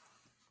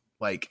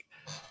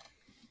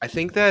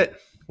think that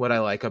what I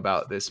like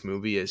about this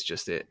movie is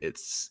just it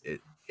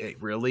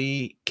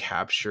really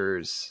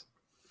captures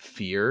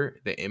fear.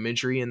 The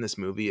imagery in this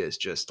movie is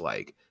just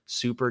like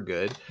super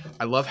good.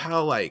 I love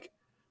how like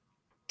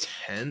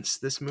tense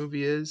this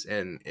movie is,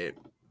 and it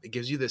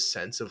gives you this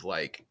sense of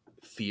like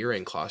fear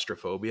and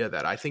claustrophobia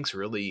that I think is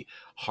really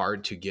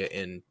hard to get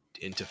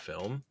into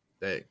film.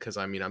 That because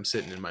I mean I'm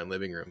sitting in my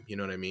living room, you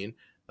know what I mean?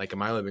 Like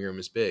my living room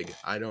is big.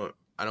 I don't,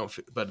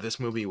 but this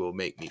movie will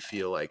make me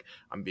feel like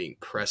I'm being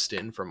pressed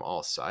in from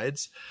all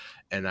sides,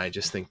 and I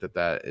just think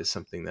that is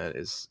something that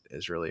is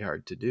really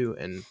hard to do.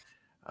 And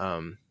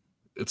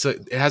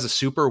it has a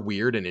super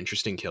weird and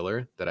interesting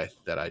killer that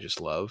I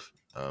just love.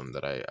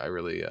 That I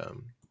really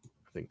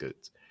think that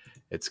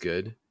it's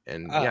good.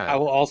 And I yeah,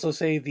 will also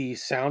say the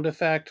sound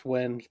effect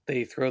when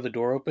they throw the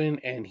door open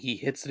and he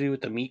hits the dude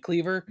with the meat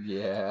cleaver.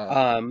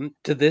 Yeah.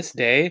 To this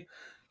day,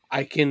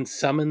 I can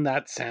summon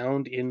that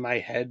sound in my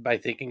head by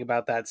thinking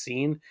about that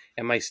scene,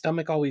 and my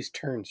stomach always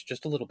turns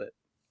just a little bit.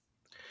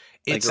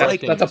 it's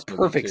directing that's a this movie,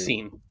 perfect too.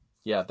 scene.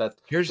 Yeah, that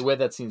here's the way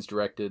that scene's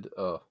directed.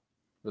 Oh,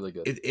 really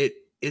good.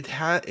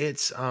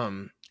 it's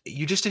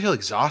you just feel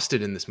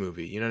exhausted in this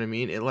movie. You know what I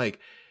mean?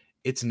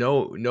 It's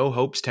no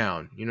Hope's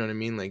Town. You know what I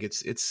mean? Like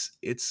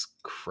it's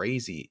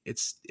crazy.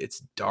 It's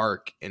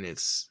dark and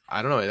it's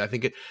I don't know. I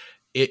think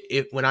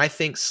it when I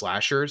think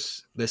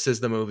slashers, this is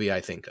the movie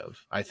I think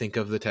of. I think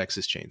of the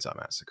Texas Chainsaw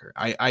Massacre.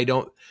 I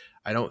don't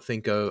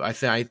think of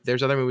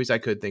there's other movies I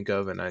could think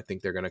of and I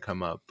think they're gonna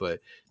come up, but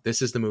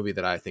this is the movie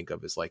that I think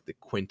of as like the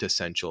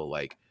quintessential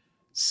like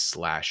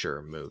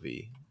slasher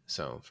movie.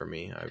 So for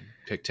me, I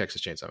picked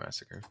Texas Chainsaw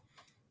Massacre.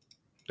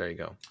 There you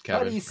go,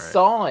 Kevin. But he's All right.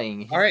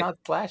 sawing. He's All right. not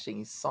slashing.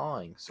 He's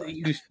sawing.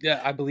 Sorry.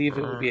 I believe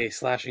it would be a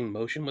slashing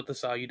motion with the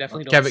saw. You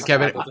definitely don't. Kevin,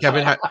 stab with the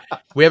Kevin, saw.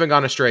 we haven't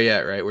gone astray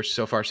yet, right? We're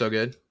so far so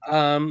good.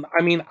 I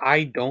mean,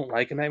 I don't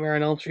like A Nightmare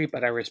on Elm Street,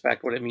 but I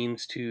respect what it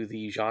means to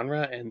the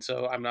genre, and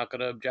so I'm not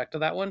going to object to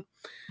that one.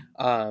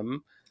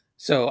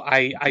 So I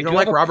You don't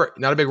like Robert?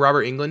 Not a big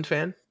Robert Englund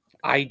fan?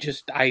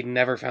 I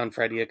never found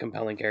Freddy a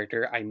compelling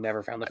character. I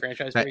never found the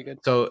franchise very good.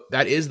 So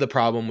that is the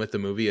problem with the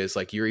movie is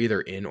like you're either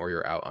in or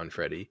you're out on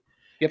Freddy.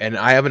 Yep. And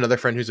I have another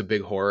friend who's a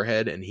big horror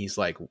head, and he's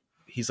like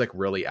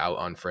really out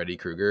on Freddy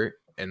Krueger,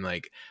 and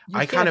like You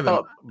I can't kind of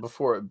help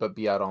before, but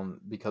be out on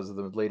because of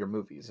the later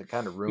movies. It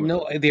kind of ruined.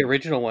 No, it. the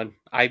original one.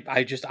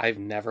 I've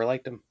never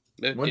liked him.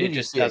 When It did you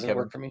just see it, doesn't Kevin?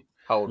 work for me.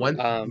 How old?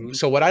 one.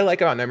 So what I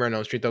like about Nightmare on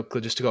Elm Street, though,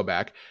 just to go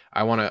back,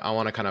 I want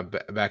to kind of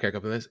back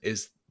up on this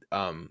is,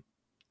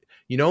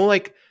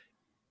 like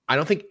I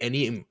don't think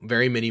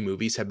very many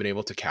movies have been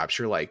able to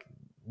capture like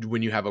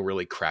when you have a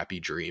really crappy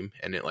dream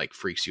and it like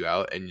freaks you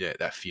out and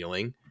that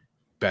feeling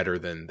better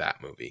than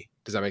that movie.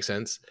 Does that make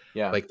sense?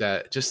 Yeah. Like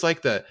that, just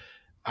like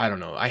I don't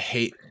know. I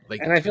hate like,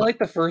 and I feel like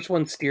the first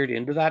one steered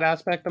into that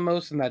aspect the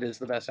most, and that is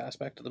the best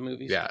aspect of the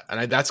movies. Yeah,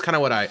 and that's kind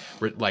of what I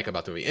like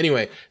about the movie.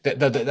 Anyway,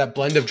 that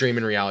blend of dream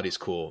and reality is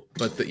cool,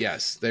 but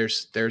yes,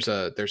 there's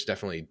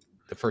definitely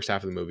the first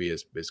half of the movie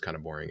is kind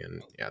of boring,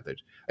 and yeah.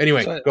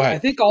 Anyway, So go ahead. I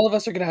think all of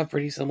us are going to have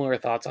pretty similar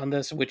thoughts on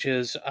this, which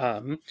is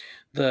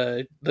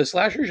the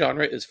slasher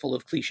genre is full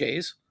of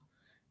cliches.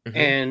 Mhm.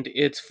 And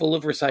it's full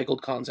of recycled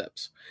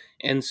concepts.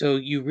 And so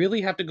you really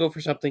have to go for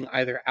something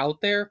either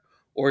out there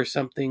or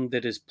something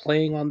that is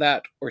playing on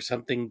that or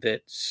something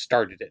that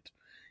started it.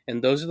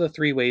 And those are the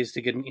three ways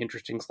to get an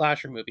interesting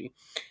slasher movie.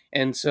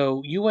 And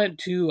so you went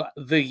to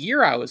the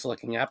year I was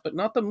looking at, but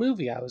not the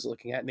movie I was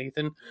looking at,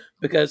 Nathan,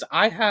 because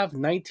I have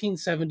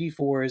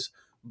 1974's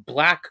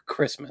Black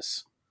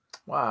Christmas.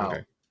 Wow.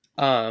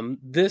 Okay.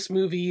 This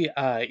movie,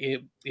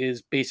 it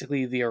is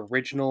basically the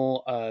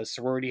original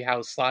sorority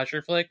house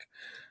slasher flick.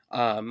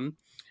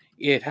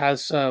 It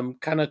has some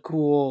kind of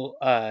cool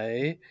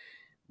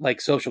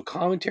like social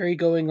commentary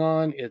going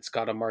on. It's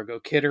got a Margot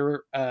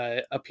Kidder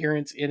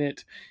appearance in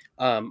it.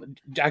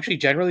 Actually,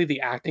 generally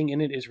the acting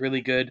in it is really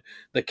good.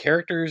 The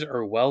characters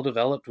are well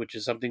developed, which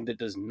is something that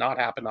does not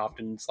happen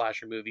often in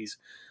slasher movies.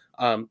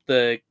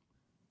 It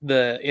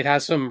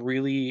has some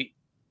really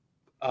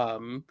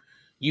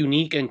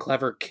unique and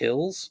clever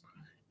kills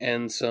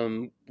and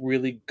some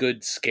really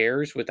good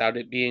scares without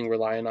it being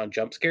reliant on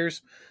jump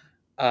scares.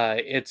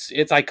 It's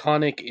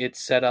iconic.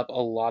 It's set up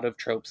a lot of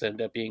tropes that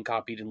end up being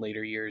copied in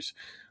later years.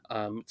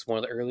 It's one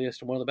of the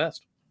earliest and one of the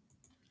best.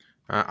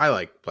 I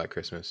like Black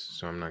Christmas,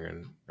 so I'm not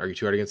going to argue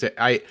too hard against it.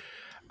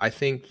 I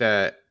think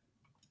that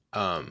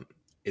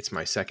it's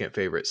my second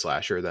favorite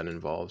slasher that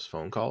involves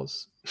phone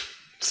calls.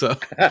 so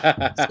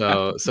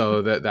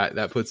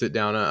that puts it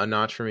down a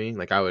notch for me.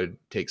 Like I would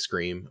take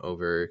Scream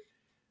over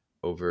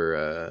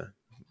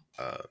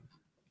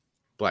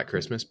Black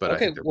Christmas, but okay, I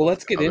think well,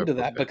 let's get they're into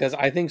both that good. because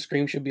I think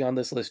Scream should be on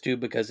this list too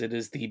because it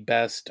is the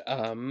best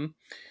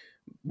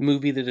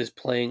movie that is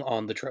playing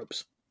on the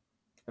tropes.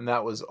 And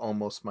that was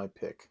almost my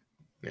pick.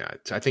 Yeah,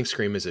 I think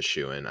Scream is a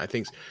shoo-in. I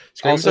think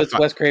Scream Also, it's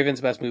Wes Craven's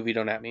best movie.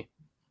 Don't at me.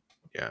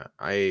 Yeah,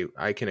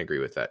 I can agree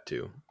with that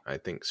too. I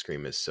think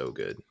Scream is so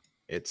good.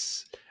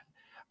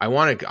 I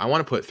want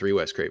to put 3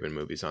 Wes Craven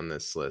movies on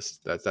this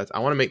list. That's I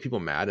want to make people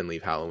mad and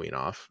leave Halloween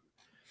off.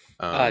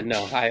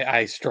 No,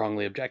 I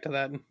strongly object to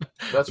that.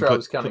 That's where I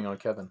was counting on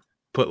Kevin.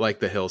 Put like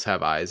The Hills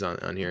Have Eyes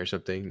on here or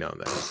something. No,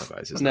 The Hills Have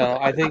Eyes is No,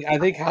 not. I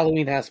think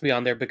Halloween has to be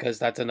on there because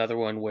that's another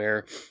one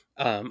where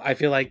I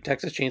feel like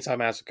Texas Chainsaw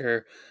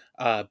Massacre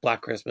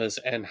Black Christmas,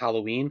 and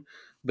Halloween.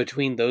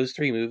 Between those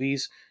three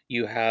movies,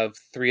 you have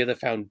three of the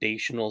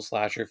foundational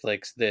slasher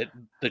flicks that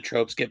the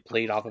tropes get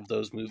played off of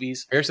those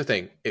movies. Here's the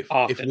thing: if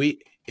Often.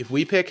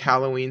 we pick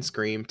Halloween,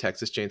 Scream,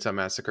 Texas Chainsaw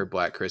Massacre,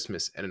 Black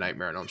Christmas, and A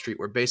Nightmare on Elm Street,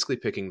 we're basically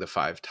picking the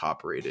 5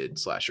 top rated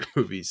slasher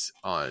movies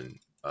on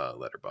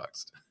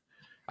Letterboxd.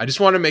 I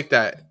just want to make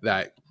that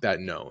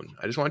known.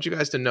 I just want you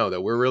guys to know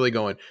that we're really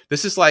going.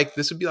 This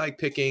would be like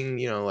picking,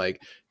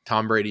 like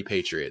Tom Brady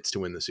Patriots to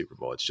win the Super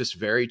Bowl. It's just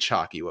very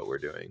chalky what we're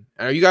doing.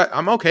 And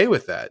I'm okay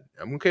with that.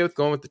 I'm okay with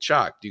going with the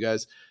chalk. Do you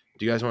guys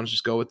want to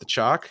just go with the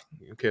chalk?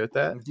 You okay with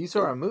that? These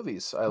are our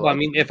movies. I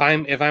mean, if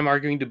I'm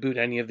arguing to boot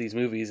any of these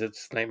movies,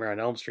 it's Nightmare on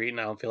Elm Street,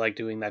 and I don't feel like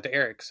doing that to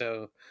Eric.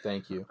 So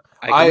thank you.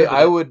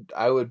 I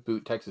would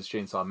boot Texas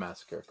Chainsaw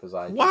Massacre because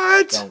I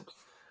don't.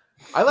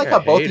 I like how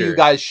both of you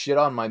guys shit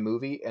on my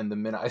movie, and the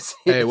minute I say,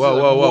 "Hey,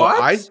 whoa!"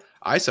 What?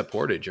 I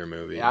supported your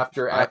movie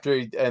after,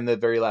 and the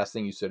very last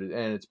thing you said,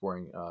 and it's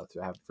boring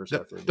to have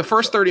the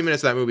first 30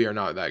 minutes of that movie are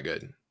not that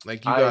good.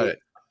 Like you got it.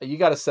 You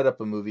got to set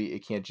up a movie. It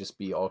can't just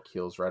be all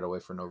kills right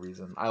away for no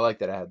reason. I like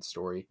that it had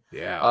story.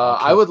 Yeah.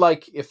 I would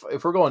like if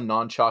we're going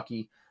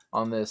non-chalky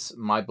on this.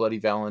 My Bloody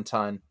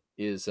Valentine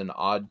is an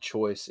odd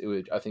choice.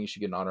 I think it should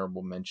get an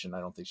honorable mention.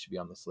 I don't think it should be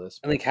on this list.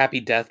 I think Happy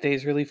Death Day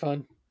is really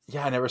fun.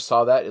 Yeah, I never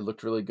saw that. It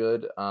looked really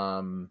good.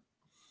 Sleepaway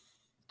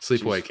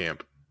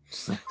Camp.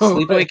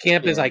 Sleepaway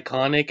Camp is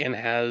iconic and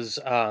has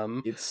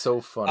it's so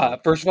funny.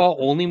 First of all,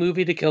 only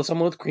movie to kill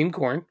someone with cream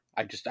corn.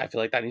 I feel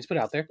like that needs to put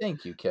out there.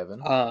 Thank you,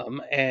 Kevin.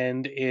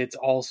 And it's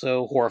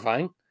also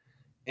horrifying,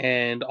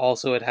 and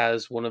also it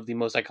has one of the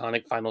most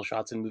iconic final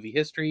shots in movie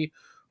history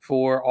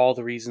for all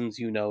the reasons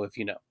you know if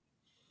you know.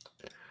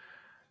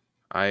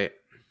 I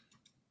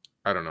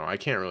don't know. I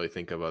can't really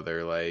think of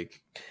other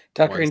like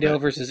Tucker and Dale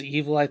versus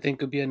Evil. I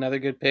think would be another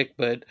good pick,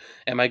 but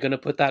am I going to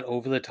put that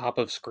over the top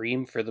of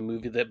Scream for the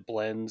movie that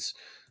blends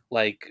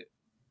like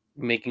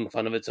making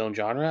fun of its own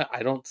genre?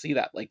 I don't see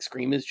that. Like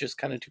Scream is just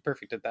kind of too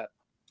perfect at that.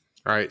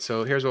 All right,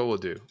 so here's what we'll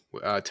do.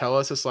 Tell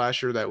us a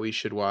slasher that we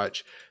should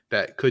watch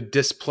that could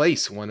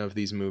displace one of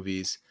these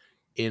movies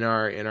in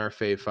our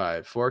Fave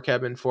 5. For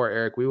Kevin, for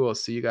Eric, we will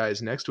see you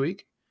guys next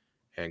week,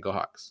 and go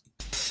Hawks.